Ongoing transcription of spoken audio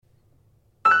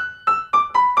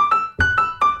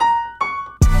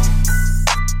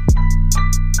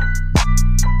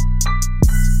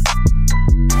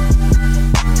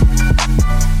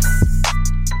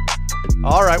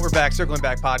back, Circling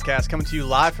Back podcast, coming to you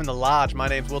live from the lodge. My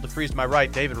name's Will DeFries. To my right,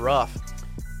 David Ruff.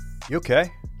 You okay?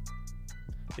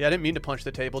 Yeah, I didn't mean to punch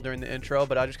the table during the intro,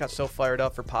 but I just got so fired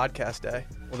up for podcast day.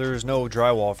 Well, there's no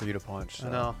drywall for you to punch. So.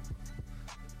 I know.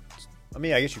 I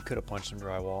mean, I guess you could have punched some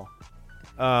drywall.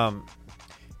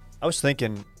 I was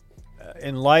thinking,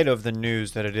 in light of the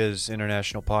news that it is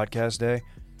International Podcast Day,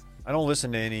 I don't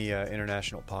listen to any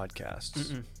international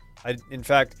podcasts. In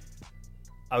fact,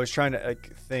 I was trying to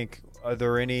think, are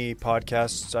there any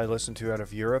podcasts I listen to out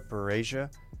of Europe or Asia?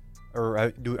 Or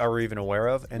are we even aware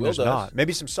of? And there's not.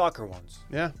 Maybe some soccer ones.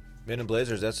 Yeah. Men in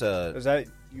Blazers, that's Is that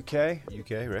UK?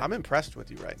 UK, right? I'm impressed with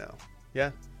you right now.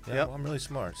 Yeah. Yeah, Yep. well, I'm really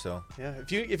smart, so. Yeah.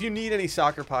 If you need any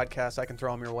soccer podcasts, I can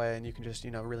throw them your way, and you can just,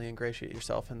 really ingratiate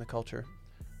yourself in the culture.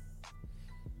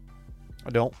 I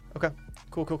don't. Okay.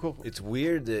 Cool. It's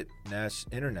weird that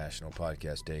International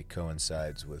Podcast Day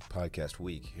coincides with Podcast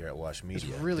Week here at Wash Media.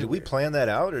 It's really Did we weird. plan that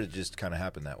out, or did it just kind of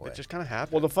happen that way? It just kind of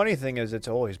happened. Well, the funny thing is it's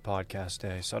always Podcast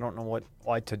Day, so I don't know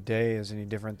why today is any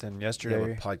different than yesterday.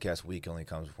 Yeah, but Podcast Week only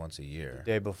comes once a year.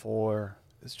 The day before.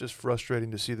 It's just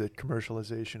frustrating to see the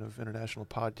commercialization of International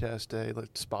Podcast Day,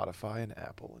 like Spotify and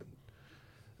Apple,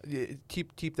 and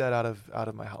keep that out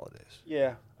of my holidays.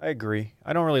 Yeah, I agree.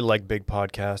 I don't really like big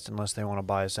podcasts unless they want to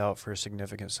buy us out for a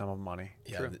significant sum of money.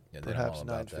 Yeah, True. they're Perhaps all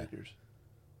nine about that. figures.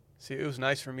 See, it was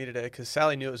nice for me today because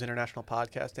Sally knew it was International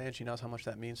Podcast Day, and she knows how much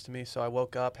that means to me. So I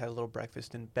woke up, had a little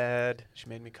breakfast in bed. She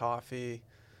made me coffee.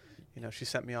 She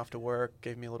sent me off to work,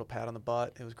 gave me a little pat on the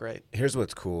butt. It was great. Here's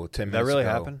what's cool. 10 Did minutes that really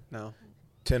ago, happen? No.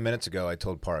 10 minutes ago, I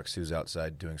told Parks, who's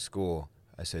outside doing school,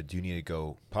 I said, do you need to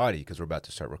go potty because we're about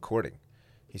to start recording?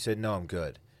 He said, no, I'm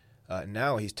good.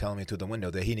 Now he's telling me through the window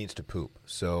that he needs to poop.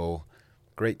 So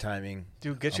great timing.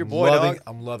 Dude, get your boy, dog.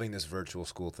 I'm loving this virtual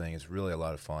school thing. It's really a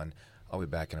lot of fun. I'll be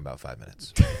back in about 5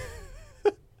 minutes.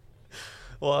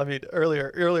 Well, I mean,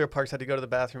 earlier Parks had to go to the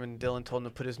bathroom, and Dylan told him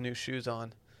to put his new shoes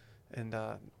on. And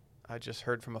I just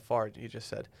heard from afar, you just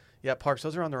said, yeah, Parks,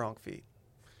 those are on the wrong feet.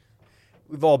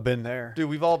 We've all been there. Dude,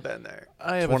 we've all been there.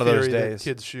 I have one a of those theory that days.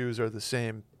 kids' shoes are the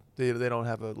same. They don't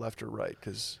have a left or right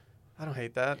because I don't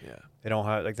hate that. They don't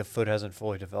have, the foot hasn't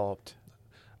fully developed.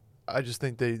 I just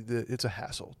think it's a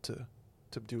hassle to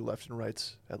do left and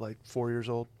rights at 4 years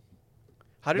old.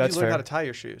 How did That's you learn how fair. to tie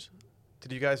your shoes?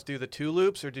 Did you guys do the 2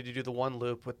 loops, or did you do the 1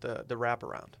 loop with the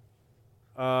wraparound?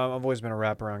 I've always been a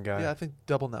wraparound guy. Yeah, I think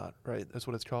double knot, right? That's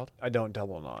what it's called. I don't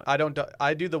double knot.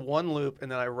 I do the 1 loop,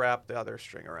 and then I wrap the other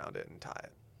string around it and tie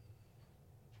it.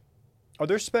 Are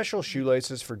there special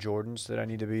shoelaces for Jordans that I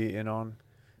need to be in on?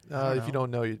 If you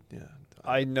don't know,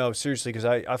 I know, seriously, because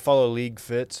I follow League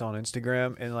Fits on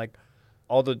Instagram, and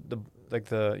all the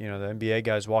NBA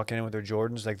guys walking in with their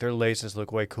Jordans, their laces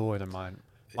look way cooler than mine.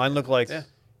 Mine look like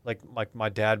my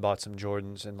dad bought some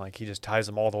Jordans, and he just ties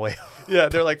them all the way up. Yeah,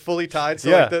 they're fully tied, so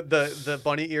Yeah. the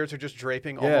bunny ears are just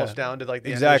draping almost down to the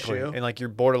exactly, end of the shoe. and you're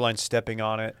borderline stepping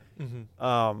on it. Mm-hmm.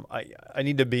 I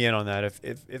need to be in on that.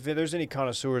 If there's any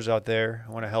connoisseurs out there,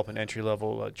 I want to help an entry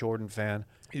level Jordan fan.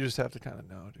 You just have to kind of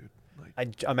know, dude.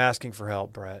 I'm asking for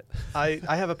help, Brat. I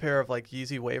have a pair of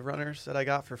Yeezy Wave Runners that I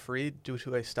got for free due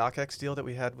to a StockX deal that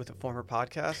we had with a former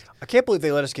podcast. I can't believe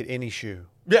they let us get any shoe.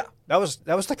 Yeah. That was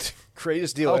the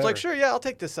greatest deal I was ever. like, sure, yeah, I'll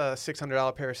take this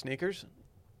 $600 pair of sneakers.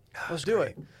 Let's do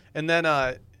it. And then,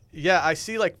 I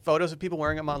see photos of people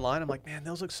wearing them online. I'm like, man,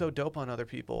 those look so dope on other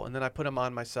people. And then I put them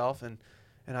on myself, and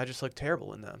I just look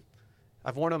terrible in them.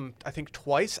 I've worn them, I think,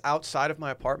 twice outside of my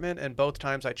apartment, and both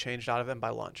times I changed out of them by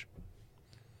lunch.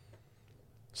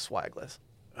 Swagless.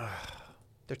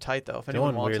 They're tight, though. If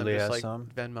anyone Dylan wants them, weirdly just has some.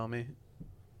 Venmo me.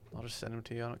 I'll just send them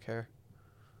to you. I don't care.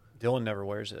 Dylan never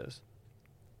wears his.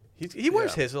 He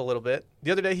wears his a little bit.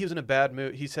 The other day he was in a bad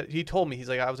mood. He told me, he's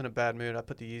like, I was in a bad mood. I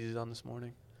put the Yeezys on this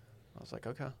morning. I was like,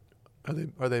 okay.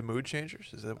 Are they mood changers?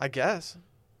 Is that I guess.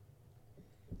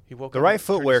 He woke The up right with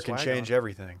pretty footwear can swag change on.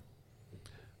 everything.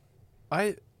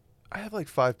 I have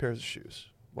 5 pairs of shoes.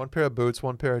 1 pair of boots,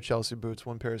 1 pair of Chelsea boots,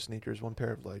 1 pair of sneakers, 1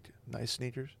 pair of nice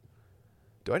sneakers.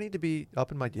 Do I need to be up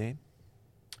in my game?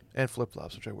 And flip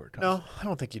flops, which I wear constantly. No, I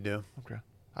don't think you do. Okay.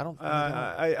 I don't.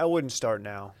 I wouldn't start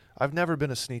now. I've never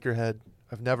been a sneakerhead.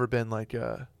 I've never been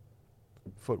a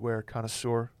footwear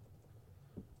connoisseur.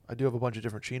 I do have a bunch of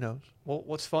different chinos. Well,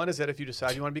 what's fun is that if you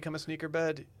decide you want to become a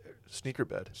sneakerhead,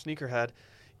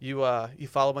 you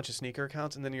follow a bunch of sneaker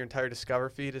accounts, and then your entire Discover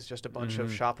feed is just a bunch of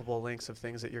shoppable links of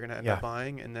things that you're going to end up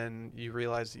buying, and then you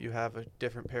realize that you have a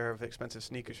different pair of expensive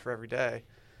sneakers for every day,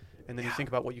 and then you think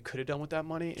about what you could have done with that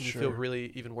money, and you feel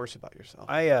really even worse about yourself.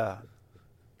 I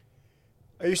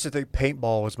used to think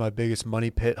paintball was my biggest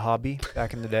money pit hobby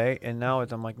back in the day, and now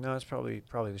I'm like, no, it's probably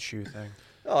the shoe thing.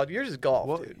 Oh, yours is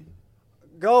golf, dude.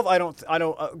 Golf, I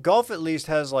don't. Golf at least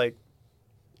has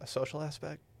a social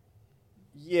aspect.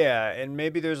 Yeah, and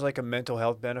maybe there's like a mental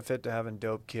health benefit to having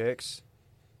dope kicks.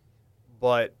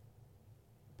 But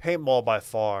paintball by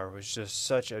far was just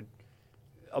such a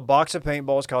box of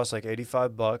paintballs cost like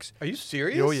 $85. Are you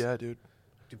serious? Oh yeah, dude.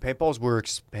 Dude, paintballs were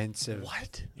expensive.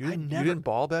 What? You didn't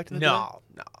ball back in the day? No.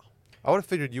 I would have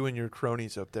figured you and your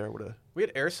cronies up there would have. We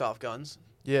had airsoft guns.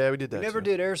 Yeah, we did We that. never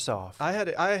too. did airsoft. I had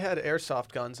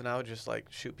airsoft guns, and I would just like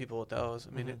shoot people with those.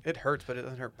 I mean, it hurts, but it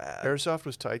doesn't hurt bad. Airsoft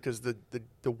was tight because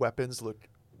the weapons looked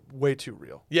way too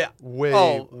real. Yeah.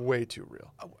 Way too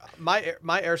real. My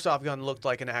airsoft gun looked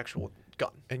like an actual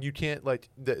gun. And you can't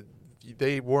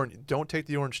they warn you, don't take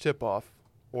the orange tip off,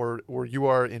 or you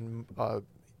are in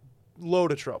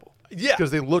load of trouble. Yeah.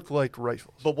 Because they look like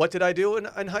rifles. But what did I do in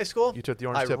high school? You took the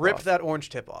orange tip I ripped off. that orange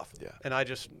tip off. Yeah. And I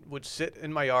just would sit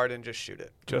in my yard and just shoot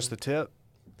it. Just the tip.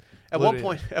 At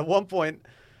Literally. one point,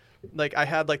 like I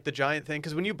had like the giant thing,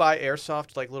 because when you buy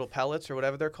airsoft like little pellets or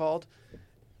whatever they're called,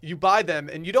 you buy them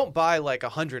and you don't buy like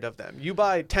 100 of them. You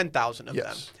buy 10,000 of them.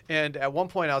 Yes. And at one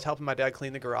point, I was helping my dad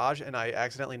clean the garage, and I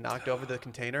accidentally knocked over the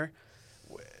container.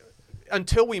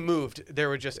 Until we moved, there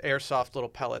were just airsoft little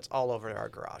pellets all over our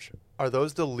garage. Are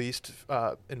those the least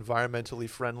environmentally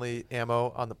friendly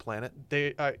ammo on the planet?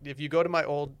 They, if you go to my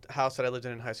old house that I lived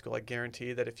in high school, I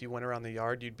guarantee that if you went around the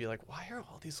yard, you'd be like, "Why are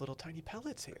all these little tiny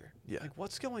pellets here? Yeah. Like,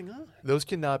 what's going on?" Those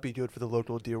cannot be good for the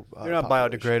local deer. They're not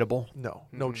population. biodegradable. No,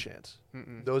 no Mm-mm. chance.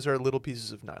 Mm-mm. Those are little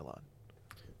pieces of nylon.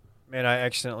 Man, I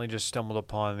accidentally just stumbled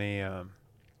upon the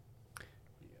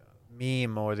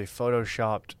meme or the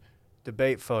photoshopped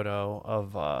debate photo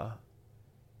of our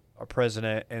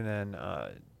president, and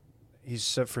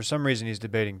then for some reason he's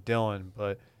debating Dylan,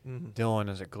 but Dylan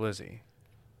is a glizzy.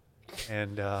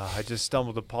 And I just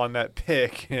stumbled upon that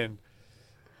pic, and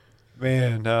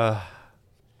man,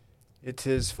 it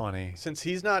is funny. Since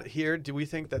he's not here, do we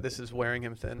think that this is wearing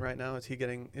him thin right now? Is he He's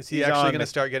actually on going to the-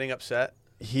 start getting upset?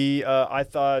 He, I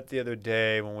thought the other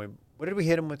day what did we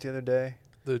hit him with the other day?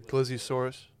 The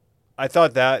Gliziosaurus. I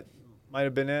thought that might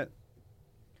have been it.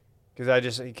 Because I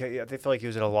feel like he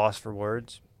was at a loss for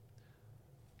words.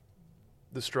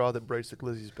 The straw that breaks the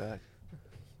glizzy's back.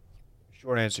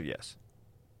 Short answer, yes.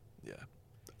 Yeah.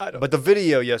 But the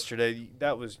video yesterday,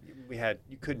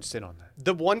 you couldn't sit on that.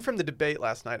 The one from the debate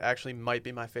last night actually might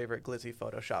be my favorite glizzy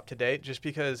Photoshop to date, just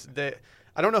because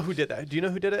I don't know who did that. Do you know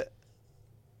who did it?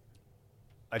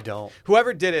 I don't.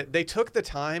 Whoever did it, they took the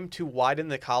time to widen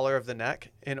the collar of the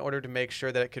neck in order to make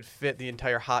sure that it could fit the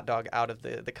entire hot dog out of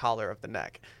the collar of the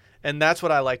neck. And that's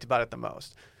what I liked about it the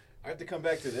most. I have to come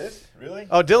back to this? Really?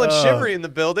 Oh, Dylan Shivery in the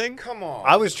building. Come on.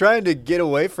 I was trying to get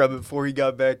away from it before he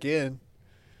got back in.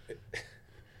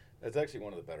 That's actually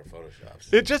one of the better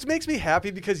Photoshops. It just makes me happy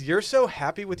because you're so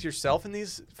happy with yourself in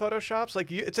these Photoshops.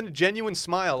 Like, it's a genuine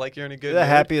smile, like you're in a good You're the mood.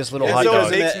 happiest little And hot so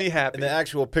dog. it makes me happy. In the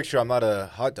actual picture, I'm not a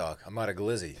hot dog. I'm not a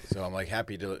glizzy. So I'm like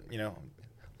happy to,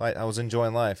 I was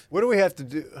enjoying life. What do we have to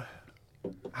do?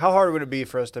 How hard would it be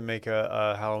for us to make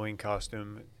a Halloween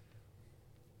costume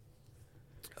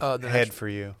The head next for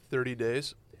you? 30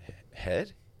 days.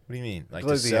 Head? What do you mean? Like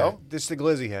to Glizzy sell? head. This is the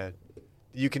glizzy head.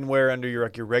 You can wear under your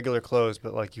regular clothes,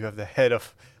 but like you have the head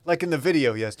of, like in the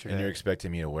video yesterday. And you're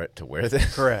expecting me to wear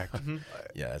this? Correct.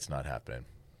 Yeah, that's not happening.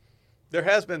 There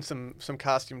has been some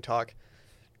costume talk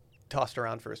tossed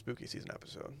around for a spooky season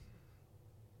episode.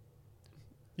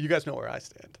 You guys know where I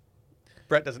stand.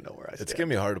 Brett doesn't know where I stand. It's gonna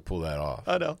be hard to pull that off.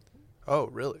 I know. Oh,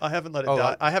 really? I haven't let it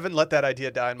die. I haven't let that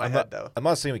idea die in my head, though. I'm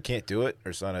not saying we can't do it,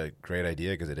 or it's not a great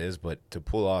idea because it is. But to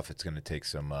pull off, it's going to take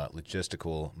some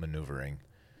logistical maneuvering.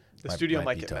 The studio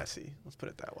might be get tough. messy. Let's put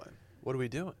it that way. What are we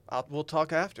doing? We'll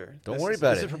talk after. Don't worry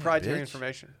about This it. is proprietary Bitch.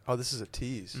 information. Oh, this is a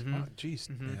tease. Mhm. Oh, jeez.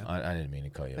 Mhm. man. I didn't mean to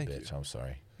call you a Thank bitch. you. I'm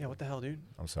sorry. Yeah, what the hell, dude?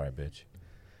 I'm sorry, bitch.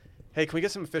 Hey, can we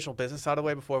get some official business out of the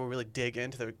way before we really dig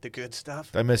into the good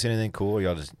stuff? Did I miss anything cool? Or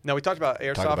y'all just No, we talked about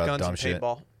airsoft about guns dumb and shit.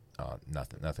 paintball.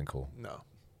 nothing cool. No.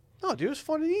 No, dude, it was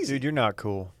fun and easy. Dude, you're not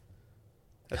cool.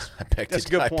 I That's a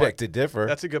good point. beg to differ.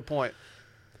 That's a good point.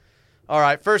 All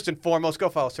right, first and foremost, go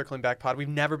follow Circling Back Pod. We've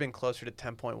never been closer to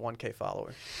 10.1K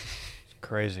followers. It's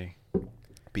crazy.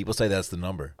 People say that's the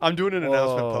number. I'm doing an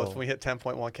announcement Whoa. post when we hit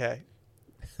 10.1K.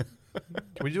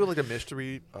 Can we do like a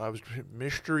mystery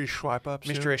swipe up?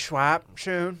 soon? Mystery swipe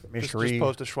soon. Just Mystery.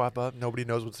 post a swipe up. Nobody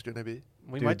knows what's going to be.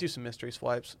 We Dude. might do some mystery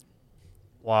swipes.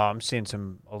 Wow, I'm seeing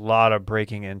a lot of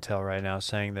breaking intel right now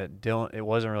saying that Dylan, it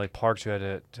wasn't really Parks who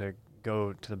had to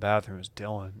go to the bathroom, it was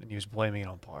Dylan, and he was blaming it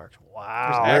on Parks.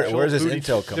 Wow. Actual Where's this booty-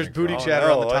 intel coming There's booty from? chatter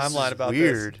on the this timeline is about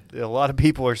weird. A lot of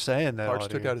people are saying that. Parks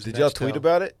out took here. out his Did y'all Nextel. tweet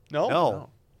about it? this. No? No.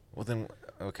 Well then,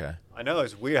 okay. I know,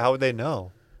 it's weird. How would they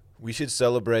know? We should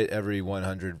celebrate every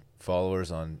 100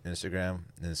 followers on Instagram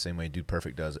in the same way Dude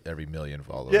Perfect does every million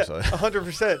followers Yeah, on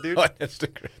 100%, dude.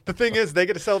 Instagram. The thing is, they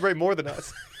get to celebrate more than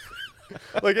us.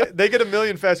 Like they get 1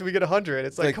 million fast, and we get 100.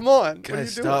 It's like, come on, what are you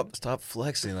Guys, doing? stop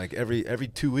flexing. Like every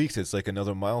 2 weeks, it's like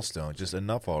another milestone. Just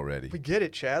enough already. We get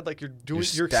it, Chad. Like you're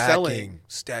stacking,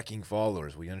 selling.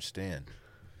 followers. We understand.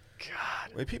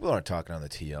 God. Wait, people aren't talking on the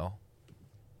TL.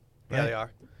 Yeah, they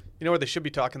are. You know where they should be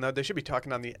talking, though? They should be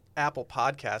talking on the Apple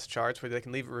Podcast charts where they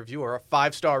can leave a review or a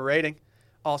 5-star rating.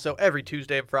 Also, every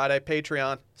Tuesday and Friday,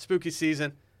 Patreon. Spooky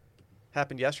season.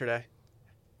 Happened yesterday.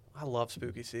 I love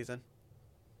spooky season.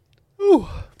 Ooh.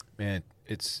 Man,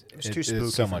 it's too spooky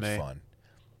so for much me. fun.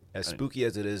 As spooky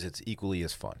as it is, it's equally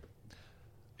as fun.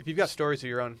 If you've got stories of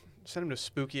your own, send them to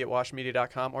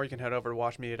spooky@washmedia.com, or you can head over to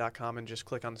washmedia.com and just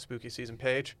click on the spooky season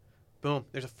page. Boom.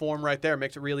 There's a form right there.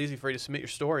 Makes it real easy for you to submit your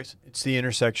stories. It's the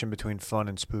intersection between fun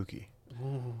and spooky.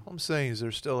 All I'm saying is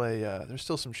there's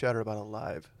still some chatter about a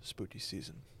live spooky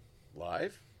season.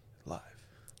 Live? Live.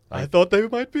 I thought they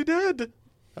might be dead.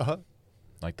 Uh-huh.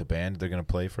 Like the band they're going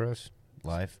to play for us?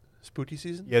 Live? Spooky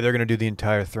season? Yeah, they're going to do the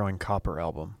entire Throwing Copper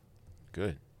album.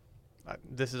 Good.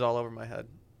 This is all over my head.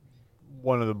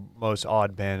 One of the most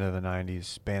odd bands of the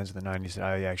 90s that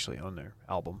I actually own their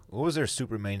album. What was their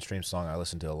super mainstream song I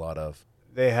listened to a lot of?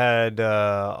 They had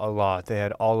a lot. They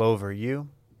had All Over You.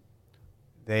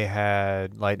 They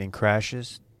had Lightning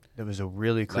Crashes. There was a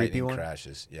really creepy Lightning one.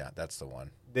 Crashes. Yeah, that's the one.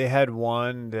 They had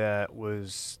one that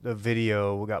was, the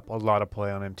video got a lot of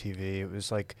play on MTV. It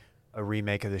was like a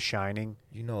remake of The Shining.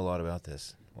 You know a lot about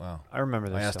this. Wow. I remember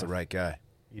this I asked stuff. the right guy.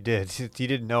 You did. You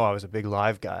didn't know I was a big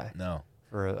live guy No.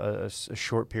 for a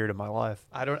short period of my life.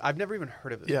 I've never even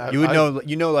heard of this. Yeah, guy.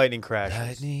 You know Lightning Crashes.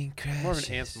 Lightning Crashes. More of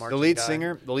an Ants Martin The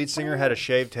lead guy. singer had a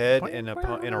shaved head and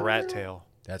a rat tail.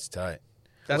 That's tight.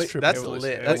 That's It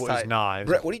lit. It That's was tight. not.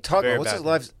 Brett, what are you talking Very about?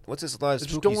 What's his live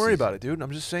Just spooky don't worry season? about it, dude.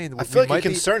 I'm just saying. I feel like it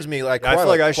be- concerns me like I quite, feel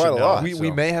like a, I should quite a know. lot. we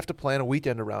so. may have to plan a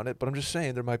weekend around it, but I'm just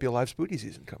saying there might be a live spooky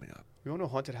season coming up. You want to know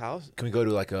haunted house? Can we go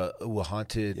to like a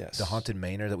haunted, Yes. the haunted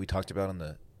manor that we talked about on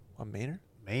the On Maynard?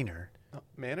 Maynard.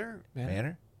 Manor?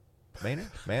 manor?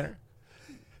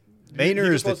 Maynard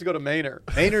You're is supposed the to go to Manor.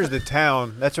 Maynard's the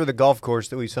town. That's where the golf course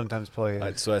that we sometimes play.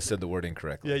 At. So I said the word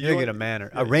incorrectly. Yeah, You get a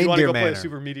manor, yeah, a you want to reindeer go play manor. a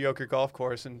super mediocre golf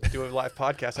course and do a live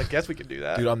podcast? I guess we could do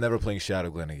that. Dude, I'm never playing Shadow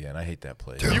Glen again. I hate that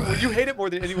place. You hate it more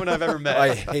than anyone I've ever met.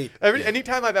 I hate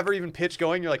Anytime I've ever even pitched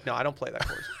going, you're like, no, I don't play that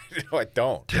course. No, I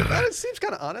don't. That seems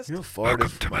kind of honest. You know, Florida.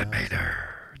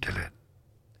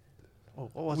 Oh,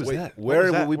 what was Who's it? that? What Where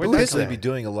was that? will we Where'd that potentially come be from?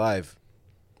 doing a live?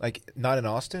 Like, not in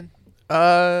Austin?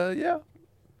 Yeah.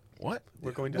 What?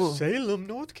 We're going to Well- Salem,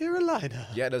 North Carolina.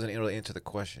 Yeah, it doesn't really answer the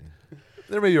question.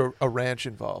 There may be a ranch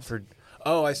involved.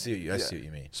 Oh, I see you. I Yeah. see what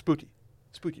you mean. Spooky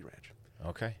ranch.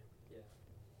 Okay.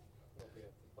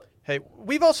 Hey,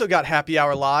 we've also got Happy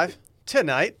Hour Live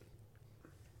tonight.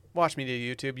 Watch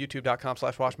Media YouTube,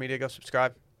 youtube.com/watchmedia. Go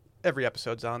subscribe. Every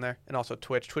episode's on there. And also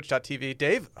Twitch, twitch.tv.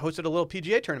 Dave hosted a little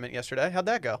PGA tournament yesterday. How'd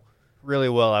that go? Really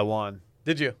well, I won.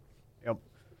 Did you? Yep.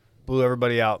 Blew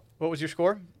everybody out. What was your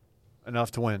score?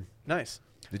 Enough to win. Nice.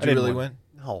 Did I you didn't really win.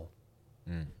 win? No.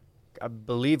 Mm. I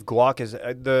believe Guac is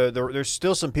there's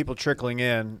still some people trickling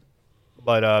in,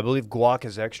 but I believe Guac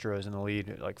is extra is in the lead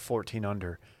at like 14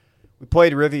 under. We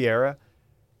played Riviera,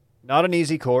 not an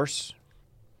easy course,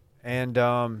 and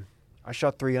I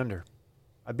shot 3 under.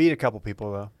 I beat a couple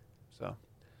people though, so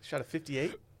Shot a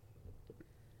 58.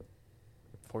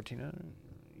 14 under.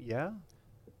 Yeah,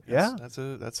 yeah. That's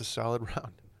a solid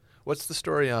round. What's the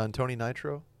story on Tony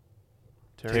Nitro?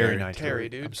 Terry Nitro. Terry,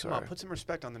 dude. I'm Come on, sorry. put some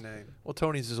respect on the name. Well,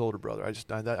 Tony's his older brother.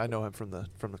 I know him from the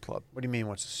club. What do you mean?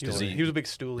 What's the He was, story? he was a big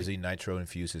stoolie. Does he nitro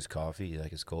infuse his coffee, like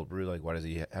his cold brew? Like, why does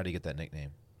he? How do you get that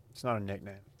nickname? It's not a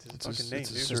nickname. It's his It's fucking his- name, it's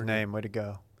his dude. It's his name. Way to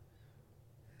go.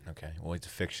 Okay. Well, he's a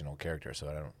fictional character, so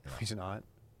I don't. He's not.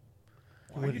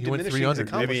 Why are you He went diminishing 300.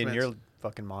 his Maybe in your accomplishments?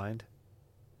 fucking mind.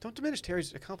 Don't diminish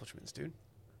Terry's accomplishments, dude.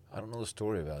 I don't know the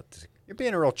story about this. You're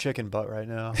being a real chicken butt right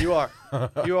now. You are.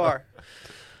 You are.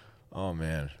 Oh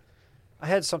man, I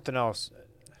had something else.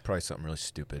 probably something really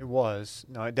stupid. It was.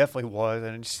 No, it definitely was.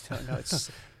 And it just, no,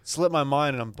 it's slipped my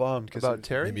mind and I'm bummed. Cause About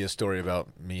Terry? Maybe a story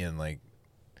about me and like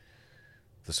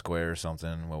the square or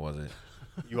something. What was it?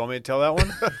 you want me to tell that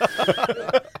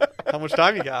one? How much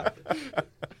time you got?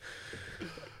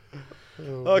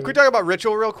 Can we talk about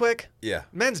ritual real quick? Yeah.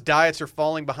 Men's diets are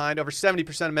falling behind. Over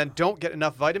 70% of men don't get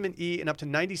enough vitamin E, and up to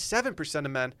 97%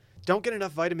 of men don't get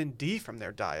enough vitamin D from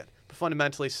their diet. But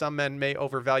fundamentally, some men may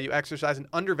overvalue exercise and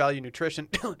undervalue nutrition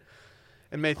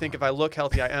and may think if I look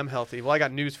healthy, I am healthy. Well, I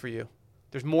got news for you.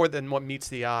 There's more than what meets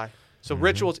the eye. So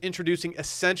Ritual is introducing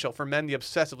Essential for Men, the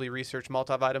obsessively researched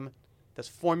multivitamin that's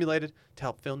formulated to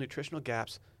help fill nutritional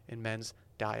gaps in men's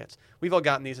diets. We've all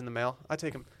gotten these in the mail. I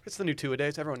take them. It's the new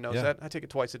 2-a-days. Everyone knows that. I take it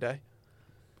twice a day.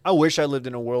 I wish I lived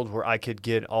in a world where I could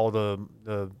get all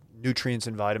the nutrients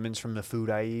and vitamins from the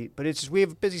food I eat, but it's just we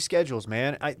have busy schedules,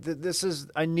 man. I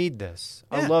need this.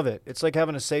 I love it. It's like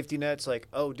having a safety net. It's like,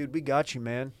 oh, dude, we got you,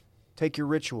 man. Take your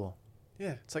Ritual.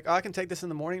 Yeah, it's like, I can take this in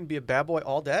the morning and be a bad boy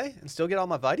all day and still get all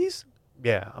my vites?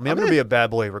 Yeah, I mean, I'm going to be a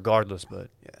bad boy regardless, but...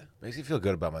 Yeah. Makes me feel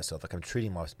good about myself. Like I'm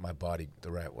treating my body the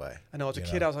right way. I know, as a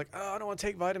kid, I was like, oh, I don't want to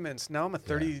take vitamins. Now I'm a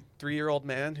 33-year-old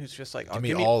man who's just like, Give give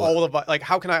me me all the like,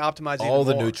 how can I optimize all even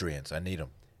the more? nutrients. I need them.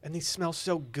 And these smell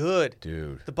so good.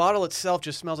 Dude. The bottle itself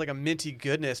just smells like a minty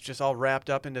goodness, just all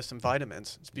wrapped up into some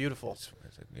vitamins. It's beautiful.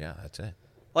 Yeah, that's it.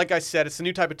 Like I said, it's the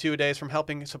new type of 2-a-days from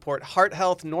helping support heart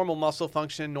health, normal muscle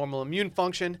function, normal immune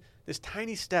function. This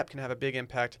tiny step can have a big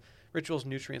impact. Ritual's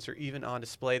nutrients are even on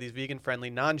display. These vegan-friendly,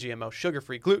 non-GMO,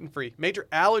 sugar-free, gluten-free, major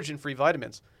allergen-free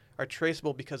vitamins are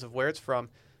traceable because of where it's from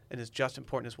and is just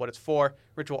important as what it's for.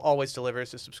 Ritual always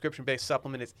delivers a subscription-based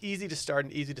supplement. It's easy to start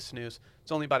and easy to snooze.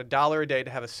 It's only about $1 a day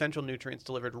to have essential nutrients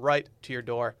delivered right to your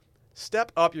door.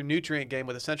 Step up your nutrient game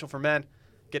with Essential for Men.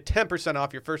 Get 10%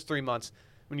 off your first 3 months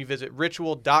when you visit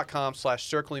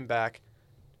ritual.com/circlingback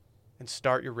and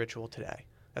start your ritual today.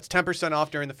 That's 10% off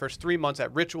during the first 3 months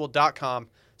at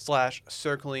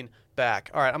ritual.com/circlingback.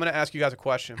 All right, I'm going to ask you guys a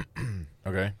question.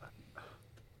 Okay.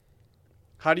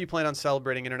 How do you plan on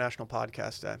celebrating International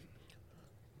Podcast Day?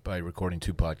 By recording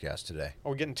 2 podcasts today.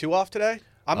 Are we getting 2 off today?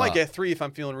 I might get 3 if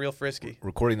I'm feeling real frisky.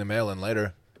 Recording the mail-in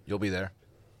later. You'll be there.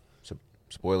 So,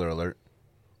 spoiler alert.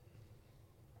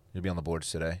 You'll be on the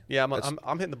boards today. Yeah,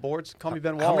 I'm hitting the boards. Call me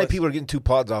Ben Wallace. How many people are getting 2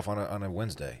 pods off on a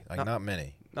Wednesday? Like, not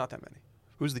many. Not that many.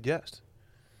 Who's the guest?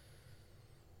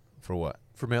 For what?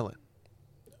 For mail-in.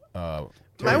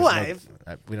 My wife.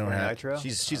 We don't have. Nitro?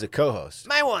 She's a co-host.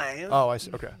 My wife. Oh, I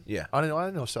see. Okay. Yeah. I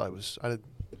didn't know Sally was. Yeah,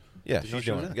 Did you know she's she was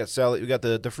doing. in? We got Sally. We got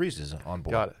the DeFreezes on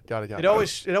board. Got it. It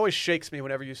always shakes me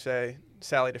whenever you say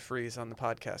Sally DeFreeze on the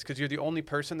podcast because you're the only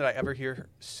person that I ever hear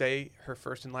say her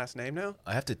first and last name now.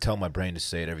 I have to tell my brain to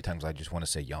say it every time because I just want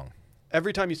to say Young.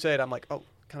 Every time you say it, I'm like, oh,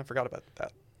 kind of forgot about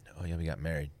that. Oh yeah, we got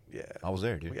married. Yeah. I was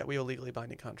there, dude. We have a legally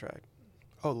binding contract.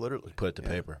 Oh, literally. Put it to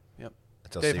paper. Yep.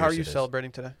 That's how Dave, how are serious you it is.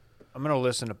 celebrating today? I'm going to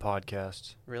listen to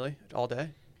podcasts. Really? All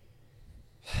day?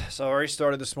 So I already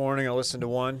started this morning. I listened to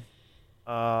one.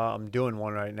 I'm doing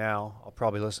one right now. I'll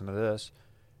probably listen to this.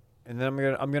 And then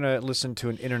I'm gonna listen to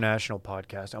an international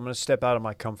podcast. I'm going to step out of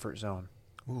my comfort zone.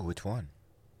 Ooh, which one?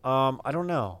 I don't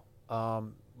know.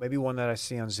 Maybe one that I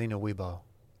see on Xena Weibo.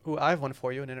 Ooh, I have one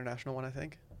for you, an international one, I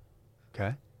think.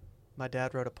 Okay. My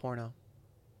dad wrote a porno.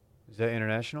 Is that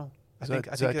international? I Is think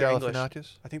that they're English.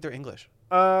 Galifianakis? I think they're English.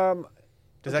 Does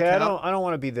Okay, that count? I don't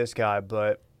want to be this guy,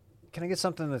 but can I get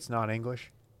something that's not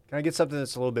English? Can I get something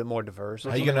that's a little bit more diverse?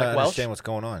 How are you Something gonna like Welsh? understand what's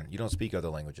going on? You don't speak other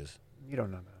languages. You don't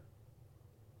know that.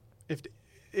 If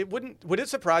it would it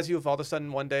surprise you if all of a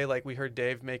sudden one day like we heard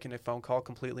Dave making a phone call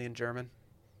completely in German?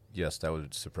 Yes, that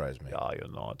would surprise me. Yeah, you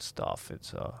know, it's stuff.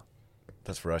 It's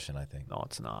That's Russian, I think. no,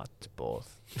 it's not. It's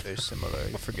both. They're similar.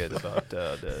 You forget about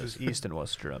the East and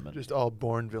West German. Just all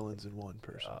born villains in one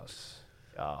person. Yes.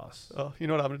 Yes. Oh, you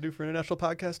know what I'm gonna do for International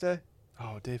Podcast Day?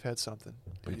 Oh, Dave had something.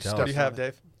 You He tell What stuck do you us. have, on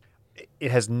it. Dave?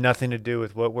 It has nothing to do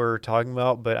with what we're talking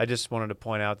about, but I just wanted to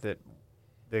point out that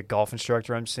the golf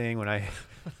instructor I'm seeing,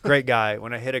 great guy,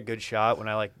 when I hit a good shot, when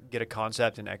I like get a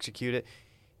concept and execute it,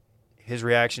 his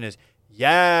reaction is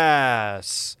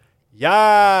yes,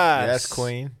 yes, Yes,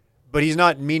 Queen. But he's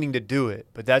not meaning to do it,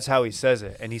 but that's how he says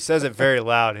it, and he says it very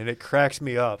loud, and it cracks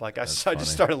me up. Like I That's just funny.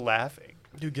 started laughing.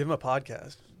 Dude, give him a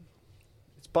podcast.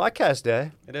 It's podcast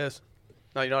day. It is.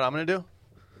 No, you know what I'm gonna do?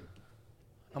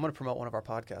 I'm gonna promote one of our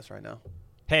podcasts right now.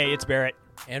 Hey, it's Barrett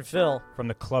and Phil from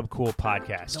the Club Cool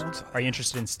podcast. Are you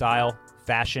interested in style,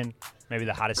 fashion, maybe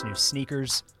the hottest new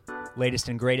sneakers, latest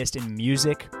and greatest in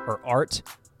music or art?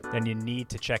 Then you need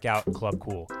to check out Club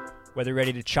Cool. Whether you're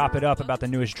ready to chop it up about the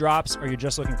newest drops or you're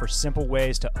just looking for simple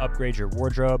ways to upgrade your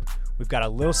wardrobe, we've got a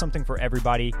little something for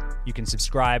everybody. You can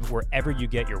subscribe wherever you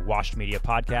get your Washed Media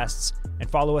podcasts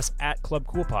and follow us at Club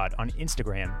Cool Pod on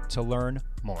Instagram to learn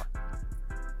more.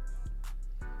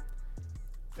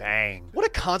 Bang. What a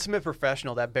consummate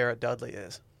professional that Barrett Dudley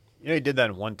is. You know he did that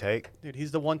in one take. Dude,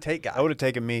 he's the one take guy. That would have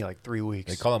taken me like 3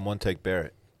 weeks. They call him One Take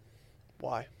Barrett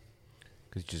Why?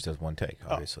 because he just does one take,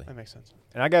 obviously. Oh, that makes sense.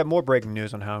 And I got more breaking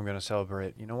news on how I'm going to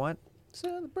celebrate. You know what?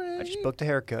 Celebrate. I just booked a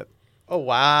haircut. Oh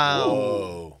wow.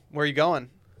 Whoa. Where are you going?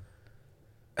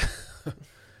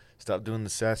 Stop doing the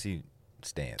sassy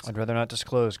stance. I'd rather not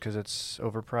disclose because it's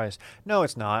overpriced. No,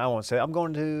 it's not. I won't say. I'm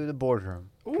going to the boardroom.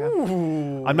 Okay?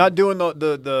 Ooh. I'm not doing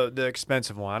the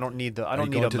expensive one. I don't need the. I Are don't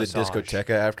you need going a to massage. the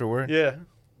discoteca afterward? Yeah.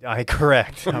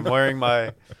 Correct. I'm wearing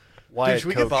my Wyatt Dude, should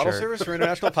we Coke get bottle shirt. service for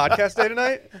International Podcast Day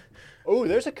tonight? Oh,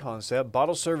 there's a concept.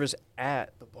 Bottle service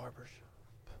at the barber shop.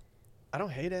 I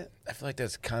don't hate it. I feel like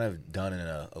that's kind of done in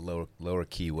a lower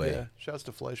key way. Yeah. Shouts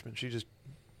to Fleischman. She just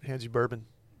hands you bourbon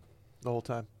the whole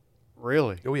time.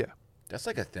 Really? Oh yeah. That's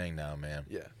like a thing now, man.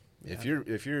 Yeah. If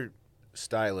your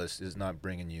stylist is not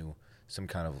bringing you some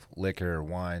kind of liquor or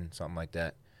wine, something like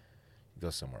that, you go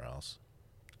somewhere else.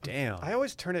 Damn. I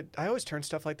always turn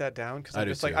stuff like that down because I I'm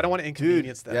do just like too. I don't want to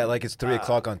inconvenience them. Yeah, like it's 3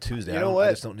 o'clock on Tuesday. you I know don't- what?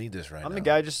 I just don't need this right now. I'm the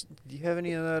guy. Just do you have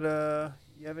any of that?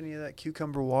 You have any of that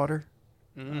cucumber water?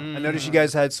 Mm. I noticed you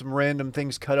guys had some random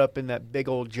things cut up in that big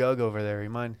old jug over there. You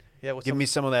mind Yeah, what's give me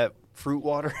some of that fruit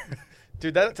water?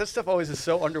 dude. That stuff always is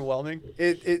so underwhelming.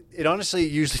 It honestly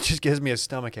usually just gives me a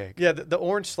stomach ache. Yeah, the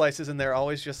orange slices in there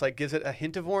always just like gives it a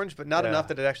hint of orange, but not Yeah. enough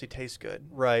that it actually tastes good.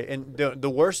 Right, and the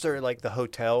worst are like the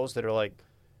hotels that are like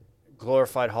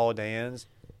glorified Holiday Inns.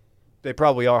 They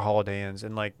probably are Holiday Inns,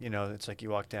 and like it's like you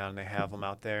walk down and they have them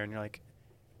out there, and you're like,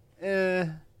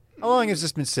 how long has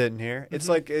this been sitting here? It's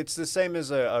like it's the same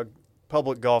as a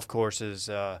public golf course's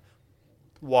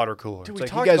water cooler. Dude, It's we like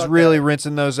you talked guys about really that.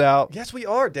 rinsing those out. Yes, we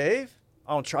are, Dave.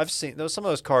 I don't try. I've seen those. Some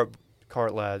of those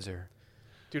cart lads are.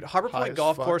 Dude, Harbor High Point as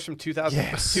Golf fuck. Course from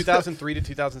 2003 to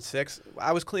 2006.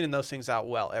 I was cleaning those things out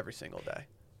well every single day.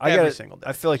 Every single day.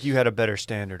 I feel like you had a better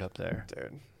standard up there.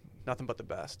 Dude, nothing but the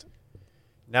best.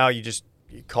 Now you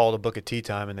call to book a tea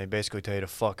time and they basically tell you to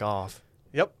fuck off.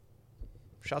 Yep.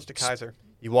 Shouts to Kaiser.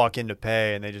 You walk in to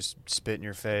pay and they just spit in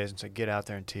your face and say, "Get out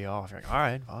there and tee off." You're like, "All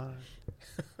right, fine."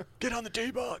 Get on the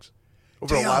tee box.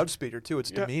 Over a Damn. loudspeaker too.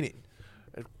 It's Yeah. demeaning.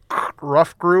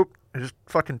 Rough group. Just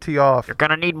fucking tee off. You're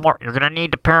gonna need more. You're gonna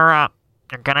need to pair up.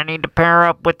 You're gonna need to pair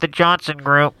up with the Johnson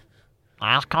group.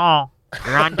 Last call.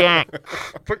 You're on deck.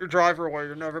 Put your driver away.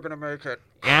 You're never going to make it.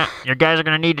 Yeah, your guys are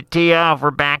gonna need to tee off.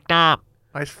 We're backed up.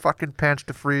 Nice fucking pants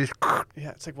to freeze.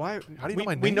 Yeah, it's like, why? How do you know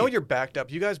my we know name? you're backed up.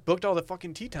 You guys booked all the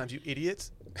fucking tee times, you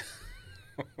idiots.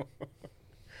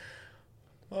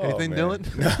 Anything, man.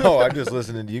 Dylan? No, I'm just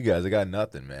listening to you guys. I got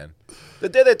nothing, man. The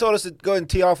day they told us to go and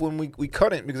tee off when we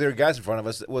couldn't because there were guys in front of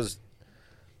us, it was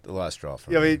the last straw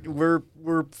for Yeah, I me. mean,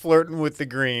 we're flirting with the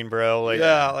green, bro. Like,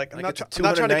 Yeah, like, I'm like not, it's a I'm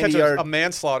not trying to catch 290-yard a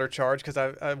manslaughter charge because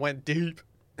I went deep.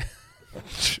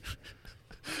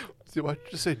 See, why'd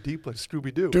you just say deep like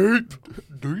Scooby Doo? Deep.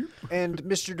 And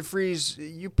Mr.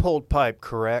 DeFreeze, you pulled pipe,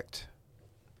 correct?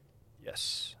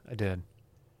 Yes, I did.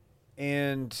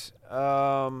 And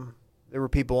there were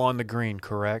people on the green,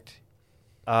 correct?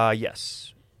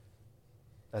 Yes.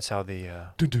 That's how the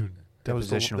That was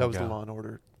the position that will was the go. Law and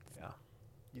Order.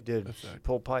 you did. That's right. You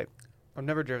pulled pipe. I've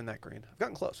never driven that green. I've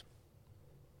gotten close.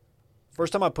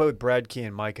 First time I played with Brad Key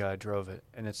and Micah, I drove it,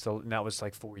 and that was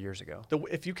like 4 years ago.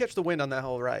 If you catch the wind on that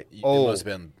hole right, It Oh, must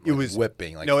have been it like, was-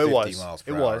 whipping like no, it 50 was. miles It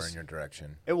per hour was. in your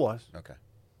direction. It was. Okay.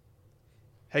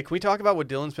 hey, can we talk about what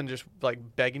Dylan's been just like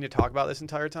begging to talk about this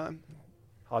entire time?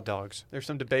 Hot dogs. There's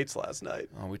some debates last night.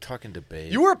 Oh, we're talking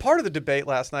debate. You were a part of the debate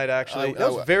last night, actually.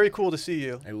 That was very cool to see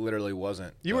you. I literally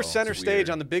wasn't. You were though. center It's stage weird.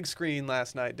 on the big screen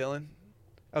last night, Dylan.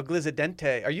 El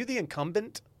Glizadente. Are you the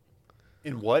incumbent?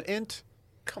 In what int?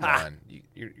 Come on,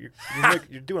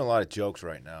 you're doing a lot of jokes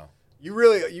right now.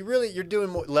 You're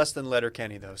doing less than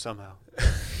Letterkenny though somehow.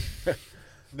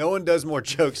 No one does more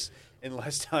jokes in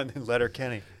less time than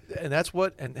Letterkenny. And that's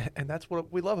what that's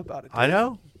what we love about it. I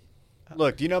know.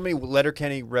 Look, do you know how many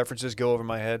Letterkenny references go over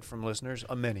my head from listeners?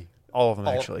 Many. All of them,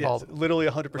 actually. Yeah, it's literally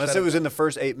 100%. Unless it was in the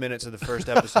first 8 minutes of the first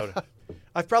episode.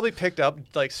 I've probably picked up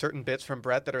like certain bits from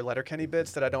Brat that are Letterkenny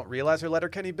bits that I don't realize are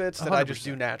Letterkenny bits that I just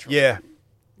do naturally. Yeah.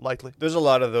 Likely. There's a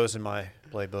lot of those in my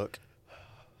playbook.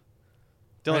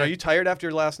 Dylan, are you tired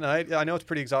after last night? I know it's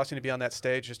pretty exhausting to be on that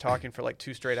stage just talking for like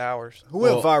 2 straight hours. Who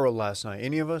went Well- viral last night?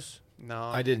 Any of us? No.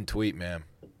 I didn't tweet, man.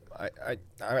 I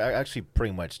actually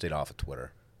pretty much stayed off of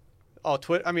Twitter. Oh,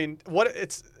 Twitter. I mean, what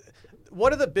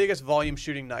are the biggest volume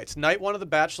shooting nights? Night 1 of The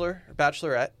Bachelor,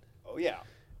 Bachelorette, Oh, yeah.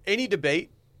 any debate,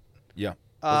 Yeah,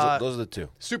 those are the two.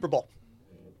 Super Bowl.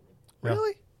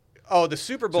 Really? Oh, the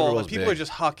Super Bowl, Bowl's and people big. are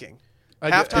just hucking. I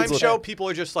do- Halftime people- show, people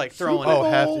are just like throwing Oh, it.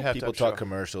 half People halftime talk show.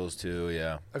 commercials too.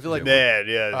 Yeah, I feel like Yeah,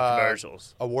 the uh,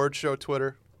 award show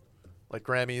Twitter, like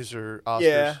Grammys or Oscars.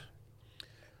 Yeah.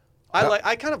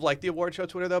 I kind of like the award show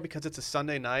Twitter though because it's a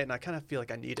Sunday night and I kind of feel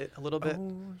like I need it a little bit.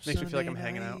 Makes me feel like I'm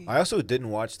hanging out. I also didn't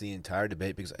watch the entire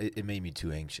debate because it made me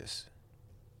too anxious.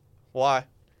 Why?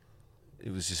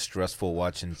 It was just stressful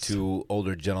watching two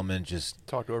older gentlemen just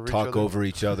Talk over each talk other. over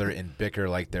each other and bicker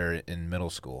like they're in middle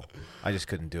school. I just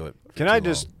couldn't do it. for Can too I long.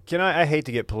 just, I hate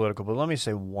to get political, but let me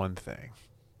say one thing.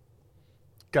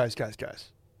 Guys.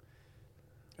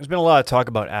 There's been a lot of talk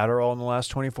about Adderall in the last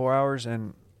 24 hours,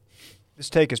 and this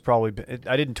take has probably been.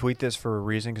 I didn't tweet this for a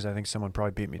reason because I think someone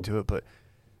probably beat me to it. But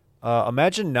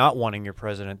imagine not wanting your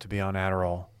president to be on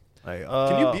Adderall. Like,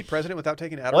 Can you be president without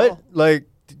taking Adderall? what? Like,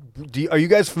 are you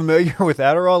guys familiar with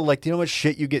Adderall? Like, do you know how much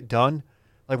shit you get done?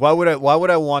 Like, why would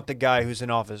I want the guy who's in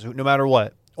office, no matter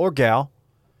what, or gal?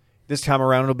 This time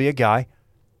around, it'll be a guy,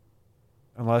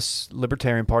 unless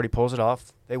Libertarian Party pulls it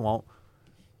off. They won't.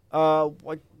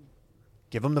 Like,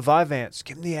 give him the Vyvanse.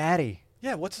 Give him the Addy.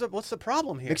 Yeah, what's the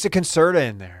problem here? Mix a Concerta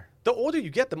in there. The older you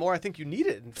get, the more I think you need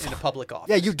it in a public office.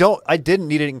 Yeah, you don't. I didn't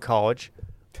need it in college.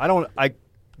 I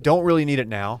don't really need it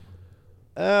now.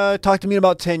 Talk to me in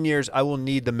about 10 years. I will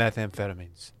need the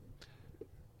methamphetamines.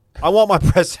 I want my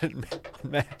president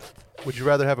on meth. Would you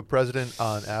rather have a president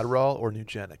on Adderall or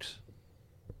Nugenics?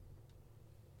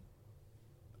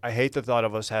 I hate the thought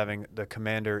of us having the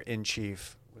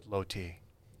commander-in-chief with low T.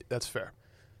 That's fair.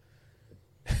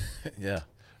 Yeah.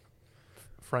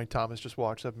 Frank Thomas just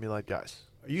walks up and be like, guys,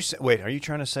 Are you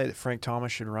trying to say that Frank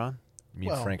Thomas should run? You mean